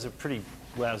realized that was a pretty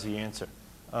lousy answer.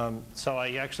 So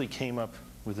I actually came up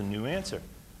with a new answer.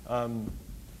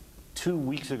 2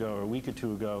 weeks ago, or a week or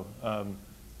two ago,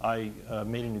 I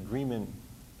made an agreement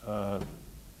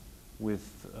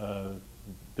with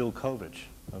Bill Kovich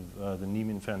of the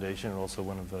Neiman Foundation, and also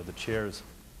one of the chairs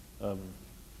of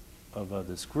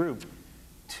this group,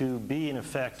 to be, in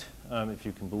effect, if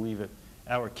you can believe it,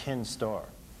 our Ken Starr.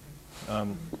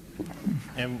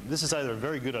 And this is either a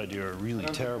very good idea or a really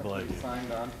terrible idea.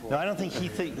 No, I don't think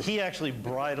he actually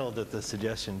bridled at the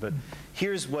suggestion, but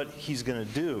here's what he's going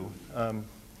to do.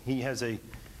 He has a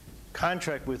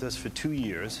contract with us for 2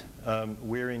 years,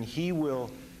 wherein he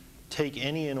will take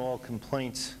any and all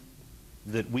complaints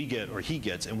that we get or he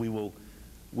gets, and we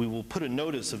will put a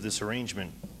notice of this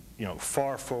arrangement,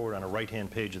 far forward on a right-hand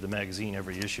page of the magazine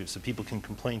every issue, so people can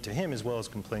complain to him as well as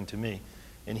complain to me.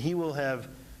 And he will have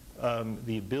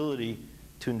the ability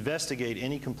to investigate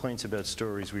any complaints about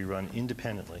stories we run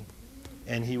independently.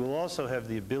 And he will also have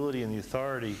the ability and the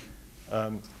authority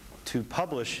to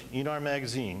publish in our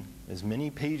magazine as many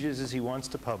pages as he wants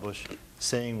to publish,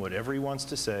 saying whatever he wants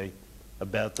to say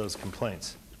about those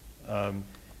complaints.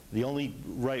 The only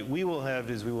right we will have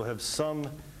is we will have some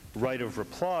right of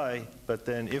reply, but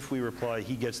then if we reply,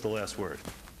 he gets the last word.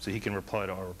 So he can reply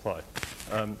to our reply.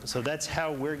 So that's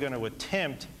how we're going to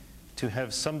attempt to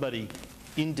have somebody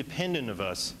independent of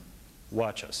us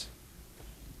watch us.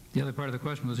 The other part of the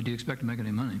question was, do you expect to make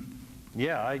any money?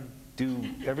 Yeah, I do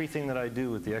everything that I do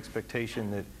with the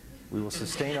expectation that we will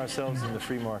sustain ourselves in the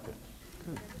free market.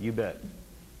 You bet.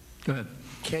 Go ahead.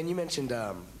 Ken, you mentioned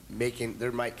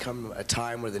there might come a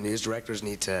time where the news directors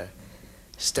need to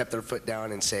step their foot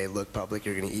down and say, look, public,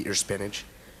 you're going to eat your spinach,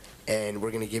 and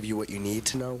we're going to give you what you need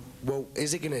to know. Well,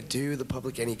 is it going to do the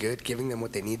public any good, giving them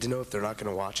what they need to know if they're not going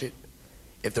to watch it?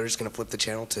 If they're just going to flip the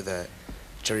channel to the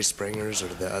Jerry Springers or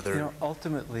the other? You know,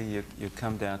 ultimately, you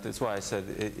come down to, that's why I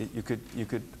said you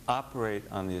could operate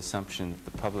on the assumption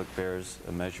that the public bears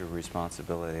a measure of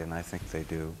responsibility, and I think they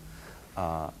do.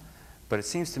 But it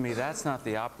seems to me that's not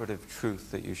the operative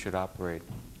truth that you should operate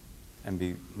and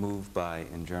be moved by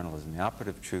in journalism. The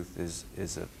operative truth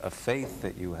is a faith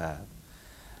that you have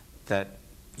that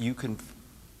you can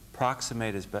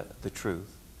approximate as the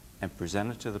truth and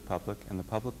present it to the public, and the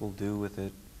public will do with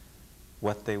it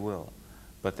what they will,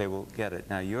 but they will get it.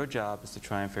 Now, your job is to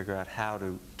try and figure out how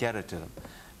to get it to them.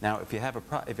 Now, if you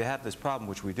have this problem,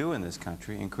 which we do in this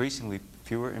country, increasingly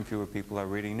fewer and fewer people are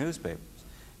reading newspapers.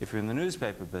 If you're in the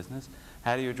newspaper business,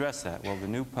 how do you address that? Well, the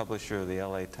new publisher of the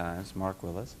LA Times, Mark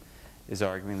Willis, is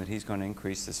arguing that he's going to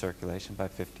increase the circulation by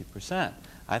 50%.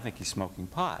 I think he's smoking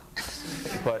pot.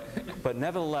 But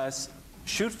nevertheless,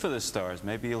 shoot for the stars.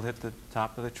 Maybe you'll hit the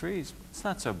top of the trees. It's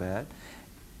not so bad.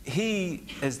 He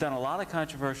has done a lot of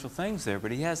controversial things there,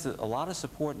 but he has a lot of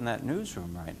support in that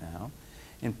newsroom right now,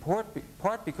 in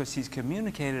part because he's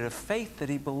communicated a faith that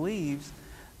he believes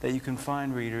that you can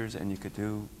find readers and you could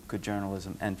do good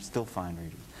journalism and still find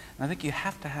readers. And I think you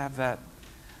have to have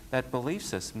that belief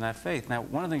system, that faith. Now,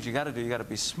 one of the things you got to do, you got to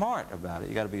be smart about it.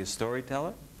 You got to be a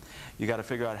storyteller. You got to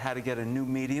figure out how to get a new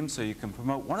medium so you can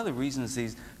promote. One of the reasons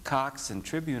these Cox and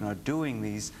Tribune are doing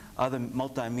these other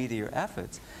multimedia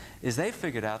efforts is they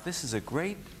figured out this is a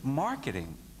great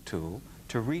marketing tool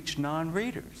to reach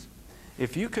non-readers.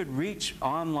 If you could reach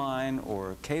online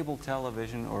or cable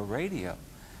television or radio,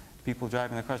 people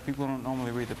driving their cars, people don't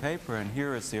normally read the paper, and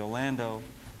here it's the Orlando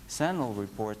Sentinel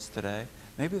reports today,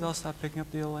 maybe they'll stop picking up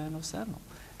the Orlando Sentinel.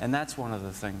 And that's one of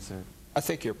the things that... I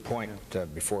think your point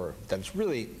before, that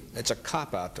it's a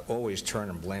cop-out to always turn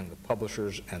and blame the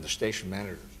publishers and the station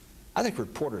managers. I think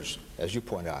reporters, as you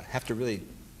point out, have to really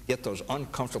get those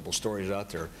uncomfortable stories out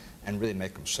there and really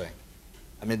make them sing.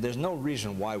 I mean, there's no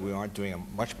reason why we aren't doing a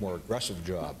much more aggressive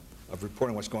job of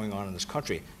reporting what's going on in this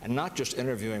country, and not just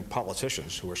interviewing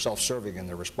politicians who are self-serving in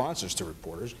their responses to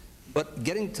reporters, but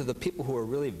getting to the people who are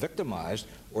really victimized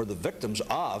or the victims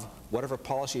of whatever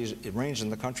policies reigns in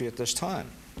the country at this time.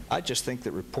 I just think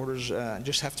that reporters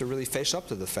just have to really face up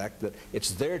to the fact that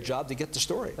it's their job to get the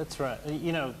story. That's right.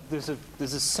 You know, there's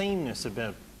a sameness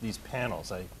about these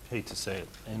panels, I hate to say it,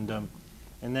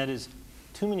 and that is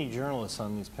too many journalists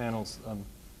on these panels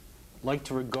like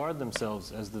to regard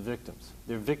themselves as the victims.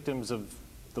 They're victims of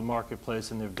the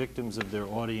marketplace, and they're victims of their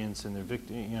audience, and they're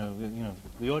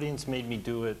the audience made me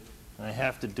do it, and I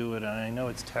have to do it, and I know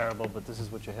it's terrible, but this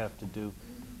is what you have to do.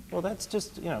 Well, that's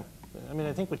just, I mean,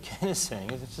 I think what Ken is saying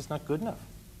is it's just not good enough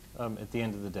at the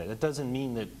end of the day. That doesn't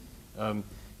mean that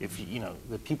if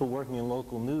the people working in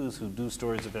local news who do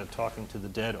stories about talking to the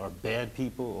dead are bad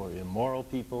people or immoral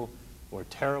people or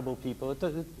terrible people. It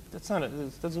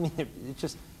doesn't mean it's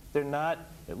just they're not,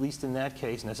 at least in that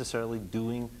case, necessarily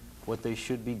doing what they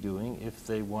should be doing if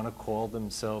they want to call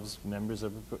themselves members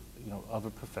of a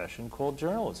profession called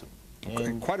journalism.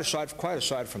 And quite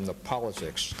aside from the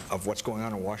politics of what's going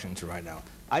on in Washington right now,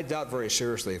 I doubt very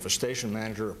seriously if a station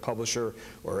manager, a publisher,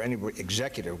 or any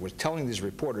executive was telling these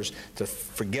reporters to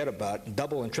forget about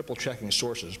double and triple checking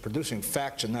sources, producing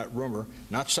facts and not rumor,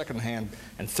 not second-hand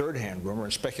and third-hand rumor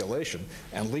and speculation,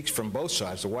 and leaks from both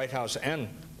sides, the White House and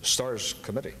Starr's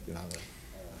committee.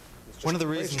 One of the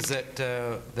reasons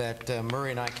that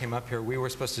Murray and I came up here, we were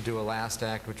supposed to do a last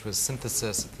act, which was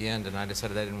synthesis at the end, and I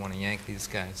decided I didn't want to yank these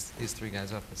three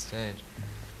guys off the stage.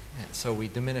 And so we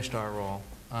diminished our role.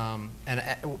 And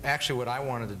actually what I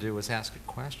wanted to do was ask a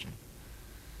question.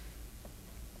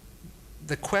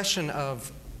 The question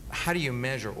of how do you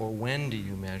measure, or when do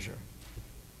you measure,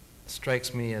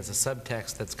 strikes me as a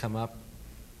subtext that's come up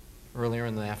earlier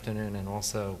in the afternoon and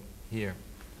also here.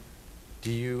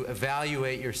 Do you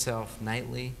evaluate yourself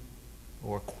nightly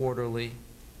or quarterly?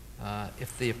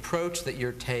 If the approach that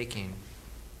you're taking,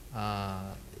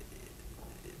 if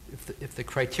the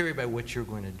criteria by which you're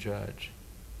going to judge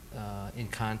in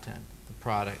content, the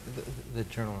product, the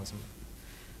journalism,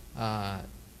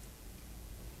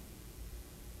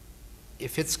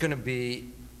 if it's going to be,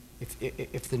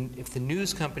 if the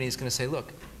news company is going to say,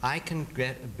 look, I can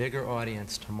get a bigger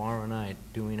audience tomorrow night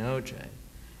doing OJ,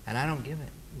 and I don't give a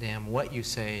damn what you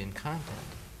say in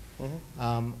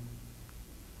content,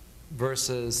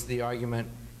 versus the argument,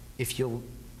 if you'll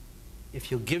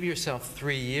give yourself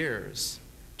 3 years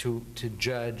to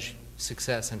judge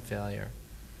success and failure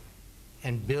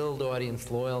and build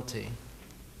audience loyalty,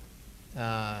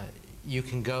 you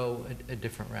can go a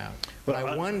different route. But But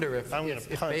I wonder if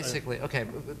basically, okay,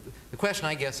 the question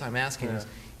I guess I'm asking is,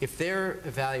 if their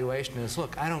evaluation is,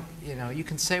 look, I don't, you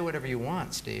can say whatever you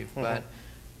want, Steve, but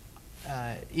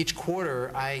each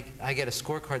quarter I get a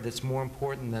scorecard that's more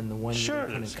important than the one you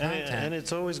put in content. And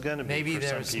it's always going to be Maybe for some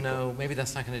there's people. maybe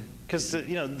that's not going to. Because,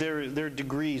 there are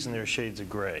degrees and there are shades of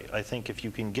gray. I think if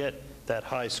you can get that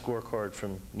high scorecard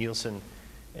from Nielsen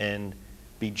and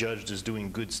be judged as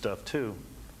doing good stuff too,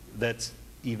 that's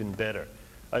even better.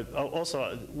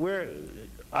 Also,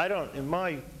 in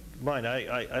my mind,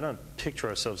 I don't picture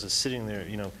ourselves as sitting there,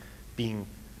 being,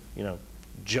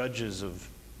 judges of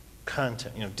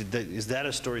content. Is that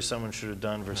a story someone should have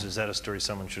done versus is that a story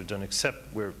someone should have done,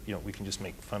 except where, we can just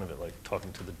make fun of it, like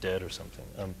talking to the dead or something.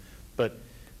 But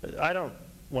I don't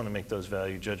want to make those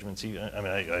value judgments. I mean,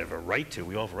 I have a right to.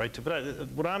 We all have a right to. But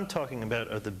what I'm talking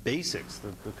about are the basics,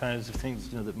 the kinds of things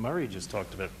that Murray just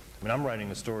talked about. I mean, I'm writing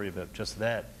a story about just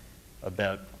that,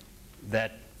 about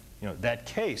that, that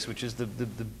case, which is the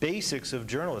basics of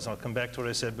journalism. I'll come back to what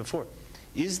I said before.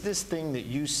 Is this thing that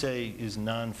you say is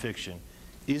nonfiction,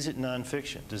 is it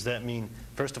nonfiction? Does that mean,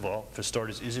 first of all, for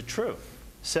starters, is it true?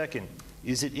 Second,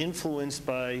 is it influenced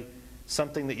by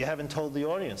something that you haven't told the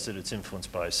audience that it's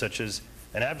influenced by, such as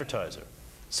an advertiser,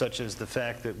 such as the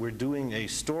fact that we're doing a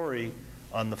story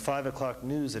on the 5 o'clock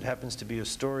news that happens to be a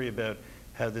story about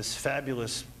how this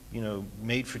fabulous,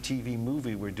 made-for-TV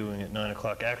movie we're doing at 9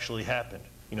 o'clock actually happened.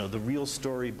 The real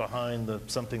story behind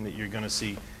something that you're going to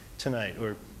see tonight,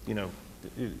 or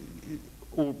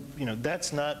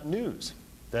that's not news.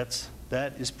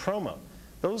 That is promo.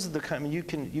 Those are the kind. I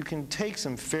mean, you can take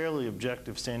some fairly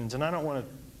objective standards, and I don't want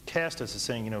to cast us as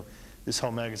saying, this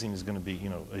whole magazine is going to be,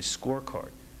 a scorecard.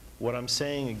 What I'm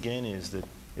saying again is that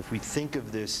if we think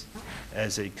of this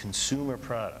as a consumer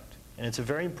product, and it's a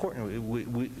very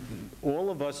important.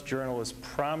 All of us journalists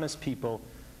promise people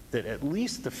that at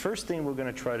least the first thing we're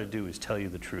going to try to do is tell you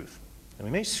the truth. And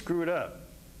we may screw it up,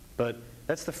 but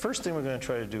that's the first thing we're going to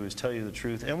try to do is tell you the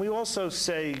truth. And we also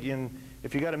say,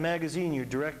 if you got a magazine, your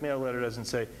direct mail letter doesn't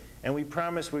say, and we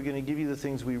promise we're going to give you the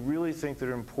things we really think that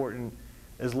are important,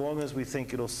 as long as we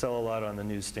think it'll sell a lot on the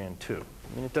newsstand too.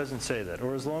 I mean, it doesn't say that.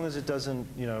 Or as long as it doesn't,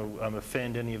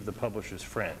 offend any of the publisher's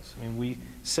friends. I mean, we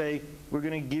say we're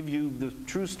going to give you the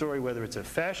true story, whether it's a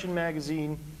fashion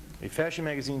magazine. A fashion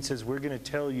magazine says we're going to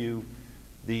tell you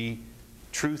the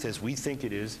truth as we think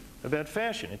it is about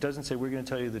fashion. It doesn't say we're going to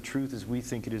tell you the truth as we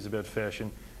think it is about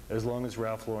fashion, as long as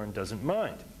Ralph Lauren doesn't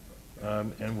mind.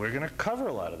 And we're going to cover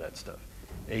a lot of that stuff.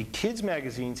 A kids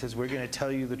magazine says we're going to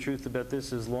tell you the truth about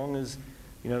this as long as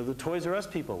the Toys R Us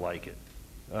people like it.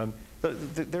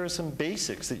 There are some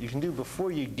basics that you can do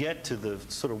before you get to the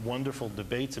sort of wonderful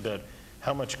debates about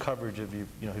how much coverage have you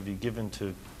given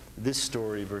to this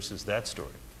story versus that story.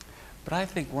 But I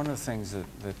think one of the things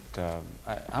that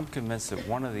I'm convinced that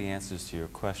one of the answers to your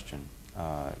question,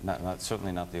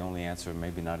 certainly not the only answer,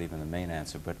 maybe not even the main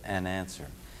answer, but an answer,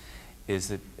 is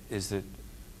that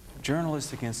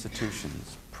journalistic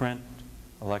institutions, print,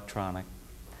 electronic,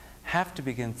 have to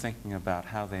begin thinking about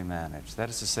how they manage. That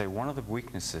is to say, one of the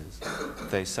weaknesses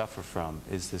they suffer from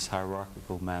is this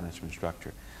hierarchical management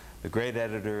structure. The great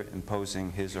editor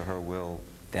imposing his or her will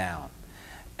down.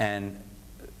 And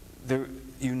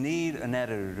you need an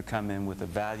editor to come in with a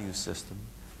value system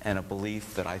and a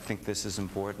belief that I think this is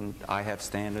important, I have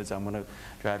standards, I'm going to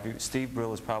drive you. Steve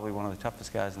Brill is probably one of the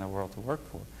toughest guys in the world to work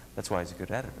for. That's why he's a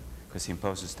good editor, because he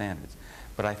imposes standards.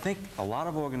 But I think a lot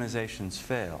of organizations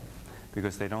fail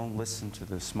because they don't listen to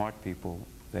the smart people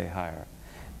they hire.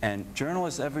 And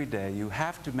journalists every day, you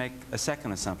have to make a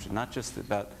second assumption, not just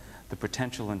about the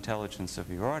potential intelligence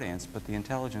of your audience, but the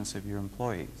intelligence of your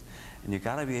employees. And you've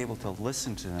got to be able to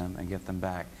listen to them and get them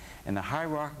back. And the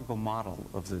hierarchical model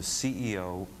of the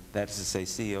CEO, that is to say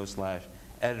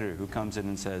CEO/editor, who comes in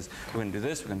and says, we're going to do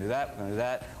this, we're going to do that, we're going to do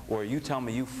that, or you tell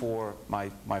me,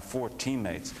 my 4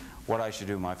 teammates, what I should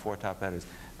do, my 4 top editors.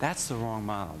 That's the wrong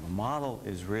model. The model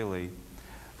is really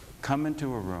come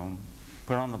into a room,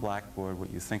 put on the blackboard what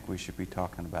you think we should be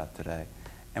talking about today,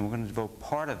 and we're going to devote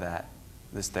part of that,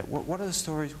 what are the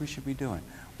stories we should be doing?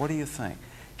 What do you think?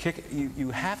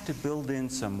 You have to build in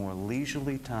some more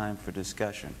leisurely time for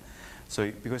discussion.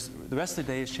 Because the rest of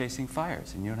the day is chasing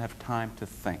fires, and you don't have time to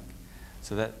think.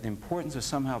 So that the importance of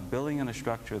somehow building in a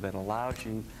structure that allows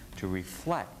you to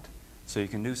reflect so you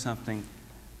can do something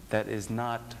that is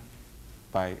not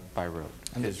by rote.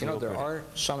 And there are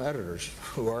some editors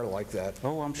who are like that.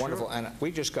 Oh, I'm sure. Wonderful. And we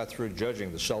just got through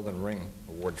judging the Selden Ring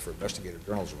Award for Investigative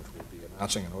Journalism, which we'll be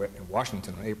announcing in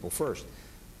Washington on April 1st.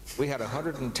 We had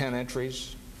 110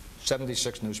 entries,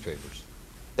 76 newspapers.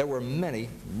 There were many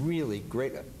really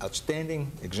great,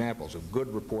 outstanding examples of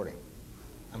good reporting.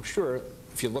 I'm sure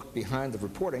if you look behind the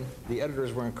reporting, the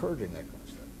editors were encouraging that kind of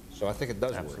stuff. So I think it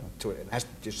does work to it. It has to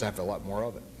just have a lot more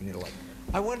of it. You need a lot.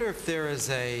 I wonder if there is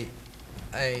a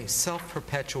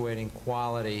self-perpetuating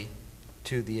quality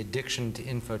to the addiction to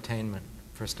infotainment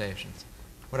for stations.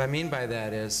 What I mean by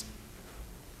that is,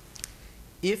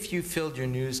 if you filled your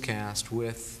newscast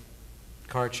with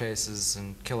car chases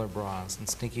and killer bras and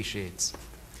stinky sheets,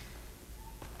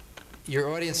 your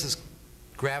audience has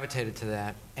gravitated to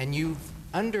that, and you've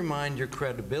undermined your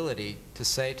credibility to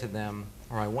say to them,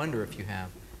 or I wonder if you have,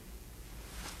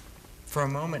 for a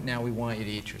moment now we want you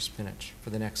to eat your spinach for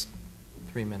the next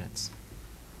 3 minutes.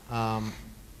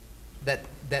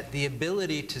 That the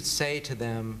ability to say to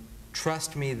them,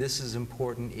 trust me, this is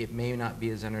important, it may not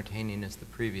be as entertaining as the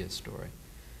previous story,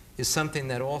 is something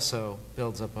that also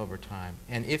builds up over time.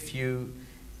 And if you've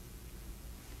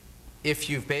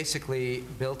basically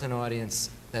built an audience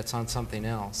that's on something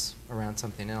else, around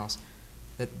something else,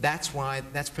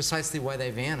 that's precisely why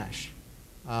they vanish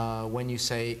when you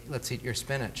say, let's eat your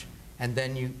spinach. And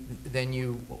then you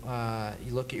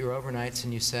look at your overnights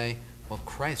and you say, well,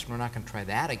 Christ, we're not going to try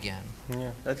that again.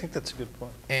 Yeah, I think that's a good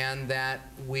point. And that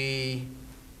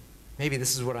maybe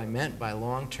this is what I meant by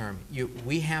long term,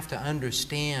 we have to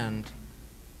understand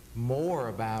more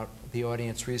about the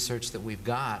audience research that we've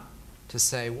got to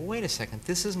say, well, wait a second,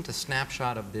 this isn't a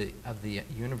snapshot of the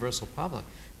universal public.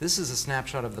 This is a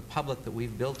snapshot of the public that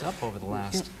we've built up over the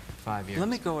last 5 years. Let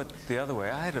me go the other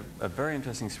way. I had a very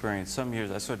interesting experience. Some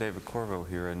years, I saw David Corvo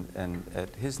here, and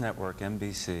at his network,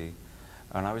 NBC,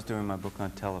 and I was doing my book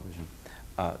on television.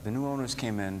 The new owners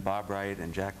came in, Bob Wright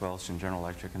and Jack Welch and General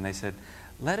Electric, and they said,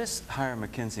 let us hire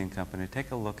McKinsey & Company to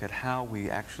take a look at how we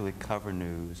actually cover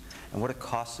news and what it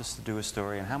costs us to do a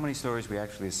story and how many stories we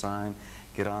actually assign,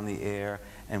 get on the air,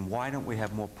 and why don't we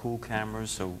have more pool cameras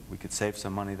so we could save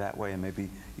some money that way and maybe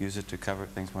use it to cover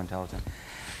things more intelligently.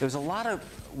 There's a lot of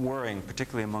worrying,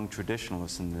 particularly among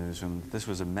traditionalists in the newsroom, that this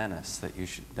was a menace, that you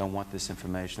don't want this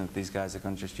information, that these guys are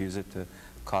going to just use it to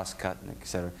cost cut, and et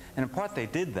cetera. And in part, they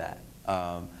did that,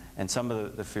 and some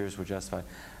of the fears were justified.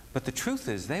 But the truth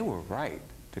is, they were right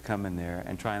to come in there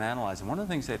and try and analyze. And one of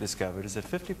the things they discovered is that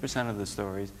 50% of the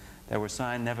stories that were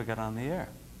signed never got on the air.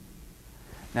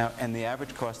 Now, and the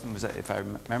average cost was, if I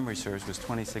memory serves, was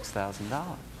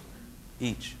 $26,000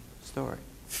 each story.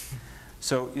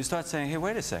 So you start saying, hey,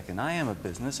 wait a second, I am a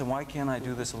business, and why can't I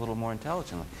do this a little more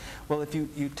intelligently? Well, if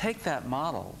you take that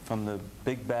model from the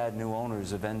big bad new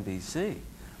owners of NBC,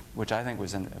 which I think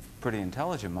was a pretty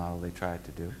intelligent model they tried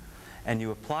to do, and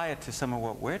you apply it to some of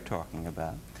what we're talking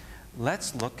about,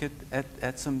 let's look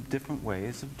at some different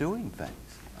ways of doing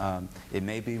things. It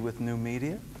may be with new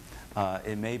media.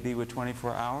 It may be with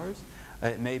 24 hours.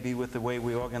 It may be with the way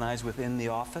we organize within the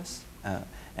office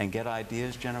and get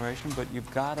ideas generation. But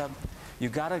you've got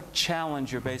to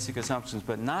challenge your basic assumptions,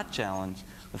 but not challenge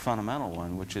the fundamental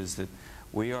one, which is that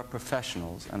we are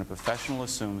professionals, and a professional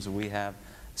assumes that we have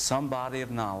some body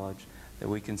of knowledge that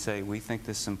we can say, we think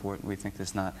this is important, we think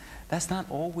this not. That's not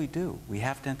all we do. We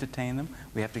have to entertain them.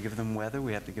 We have to give them weather.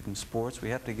 We have to give them sports. We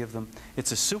have to give them,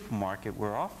 it's a supermarket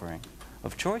we're offering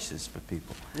of choices for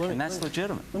people, and that's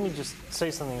legitimate. Let me just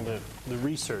say something about the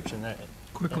research and that.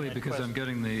 Quickly, that because I'm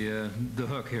getting the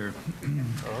hook here.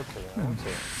 Oh,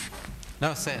 okay.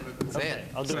 No, say it. Say it.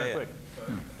 I'll do it quick.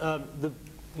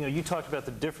 You talked about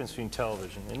the difference between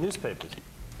television and newspapers.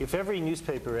 If every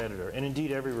newspaper editor, and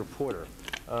indeed every reporter,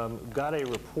 got a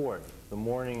report the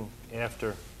morning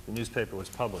after the newspaper was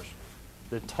published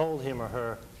that told him or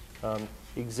her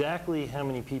exactly how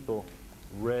many people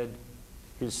read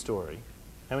his story,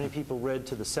 how many people read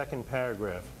to the second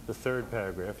paragraph, the third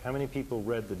paragraph, how many people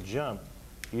read the jump,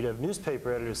 you'd have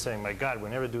newspaper editors saying, my God, we're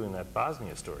never doing that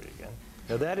Bosnia story again.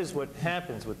 Now that is what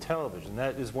happens with television.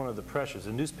 That is one of the pressures.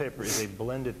 A newspaper is a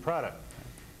blended product.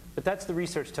 But that's the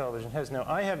research television has. Now,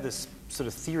 I have this sort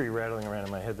of theory rattling around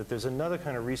in my head that there's another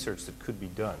kind of research that could be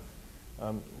done.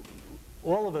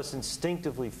 All of us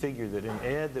instinctively figure that an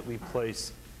ad that we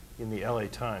place in the LA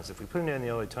Times, if we put an ad in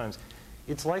the LA Times,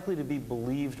 it's likely to be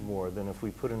believed more than if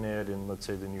we put an ad in, let's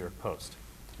say, the New York Post.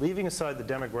 Leaving aside the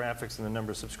demographics and the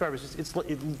number of subscribers, it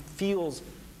feels,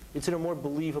 it's in a more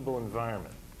believable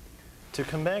environment. To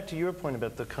come back to your point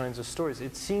about the kinds of stories,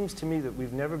 it seems to me that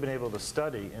we've never been able to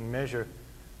study and measure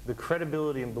the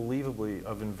credibility and believability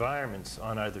of environments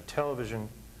on either television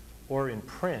or in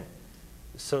print,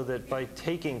 so that by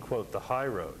taking, quote, the high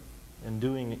road and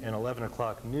doing an 11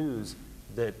 o'clock news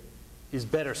that is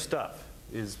better stuff,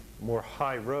 is more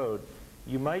high road,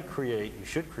 you might create, you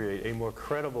should create a more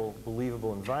credible,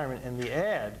 believable environment, and the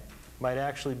ad might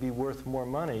actually be worth more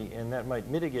money, and that might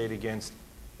mitigate against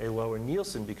a lower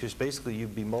Nielsen, because basically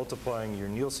you'd be multiplying your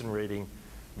Nielsen rating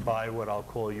by what I'll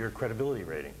call your credibility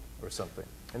rating or something.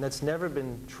 And that's never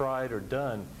been tried or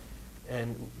done,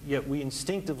 and yet we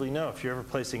instinctively know if you're ever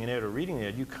placing an ad or reading an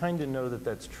ad, you kind of know that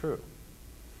that's true.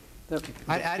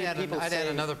 I'd add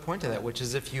another point to that, which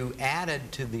is if you added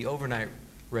to the overnight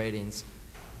ratings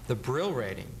the Brill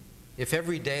rating, if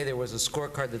every day there was a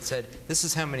scorecard that said, this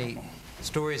is how many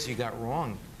stories you got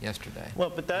wrong yesterday.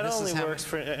 Well, but that only works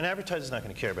for, an advertiser's not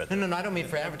going to care about that. No, I don't mean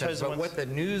for advertisers, but what the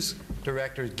news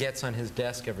director gets on his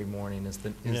desk every morning is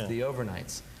the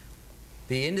overnights.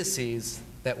 The indices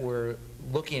that we're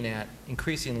looking at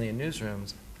increasingly in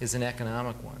newsrooms is an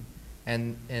economic one,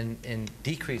 and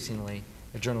decreasingly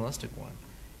a journalistic one.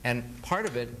 And part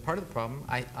of the problem,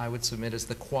 I would submit, is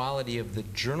the quality of the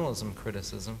journalism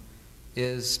criticism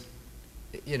is,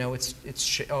 you know,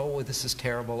 oh, this is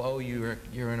terrible, oh, you're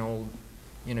an old,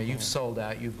 you know, you've sold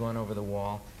out, you've gone over the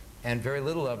wall, and very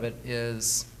little of it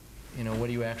is, you know, what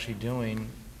are you actually doing,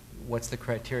 what's the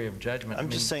criteria of judgment? I'm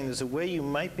just saying there's a way you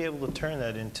might be able to turn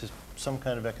that into some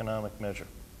kind of economic measure,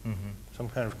 some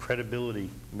kind of credibility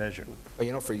measure. Well,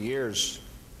 you know, for years,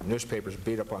 newspapers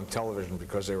beat up on television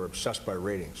because they were obsessed by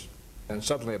ratings. And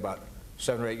suddenly, about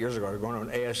 7 or 8 years ago, we were going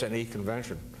to an ASNE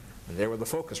convention, and there were the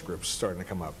focus groups starting to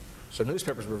come up. So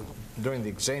newspapers were doing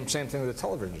the same thing that the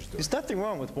television is doing. There's nothing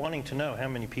wrong with wanting to know how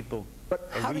many people are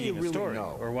reading a story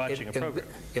or watching a program.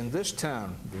 In this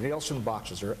town, the Nielsen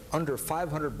boxes are under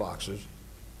 500 boxes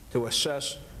to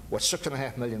assess what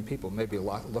 6.5 million people may be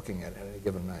looking at any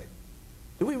given night.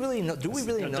 Do we really know?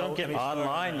 Don't get me started.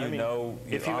 Online,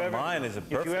 online is a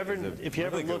perfect. If you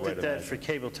ever looked at that for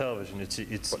cable television,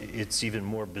 it's even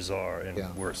more bizarre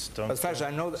and worse. But in fact,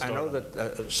 I know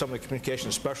that some of the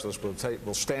communication specialists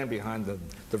will stand behind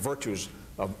the virtues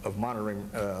of monitoring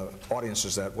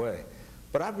audiences that way.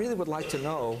 But I really would like to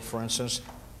know, for instance,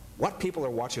 what people are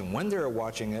watching, when they're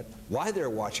watching it, why they're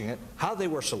watching it, how they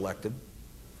were selected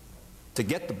to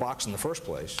get the box in the first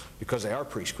place, because they are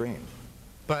pre-screened.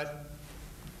 But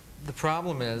the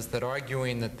problem is that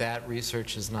arguing that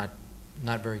research is not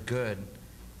very good,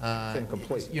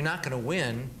 incomplete. You're not going to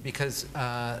win, because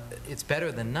it's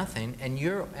better than nothing,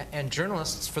 and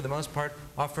journalists, for the most part,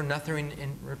 offer nothing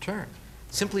in return.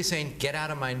 Simply saying, get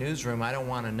out of my newsroom, I don't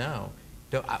want to know.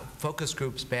 Focus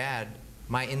group's bad,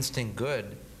 my instinct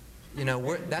good. You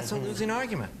know, that's a losing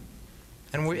argument,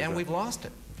 and we've lost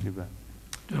it. You bet.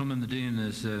 Gentlemen, the Dean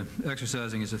is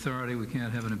exercising his authority. We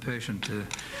can't have an impatient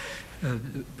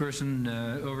person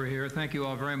over here. Thank you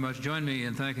all very much. Join me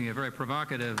in thanking a very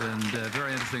provocative and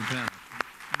very interesting panel.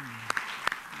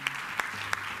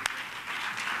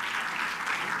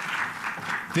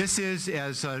 This is,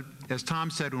 as Tom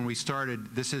said when we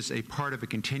started, this is a part of a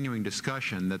continuing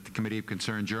discussion that the Committee of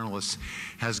Concerned Journalists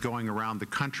has going around the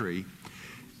country.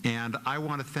 And I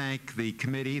want to thank the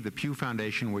committee, the Pew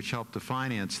Foundation, which helped to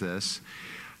finance this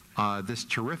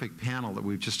terrific panel that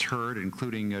we've just heard,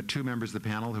 including 2 members of the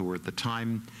panel who were at the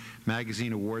Time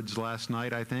Magazine Awards last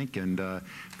night, I think, and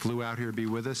flew out here to be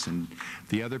with us, and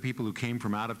the other people who came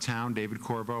from out of town, David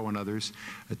Corvo and others.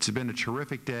 It's been a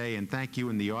terrific day, and thank you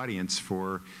in the audience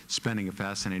for spending a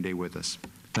fascinating day with us.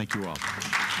 Thank you all.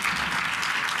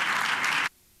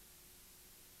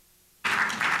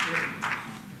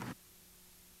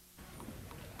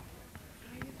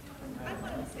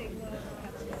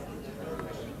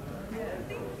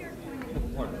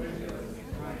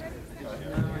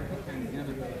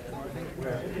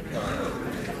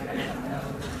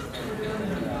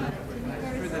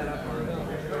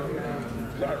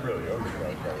 Not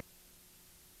really.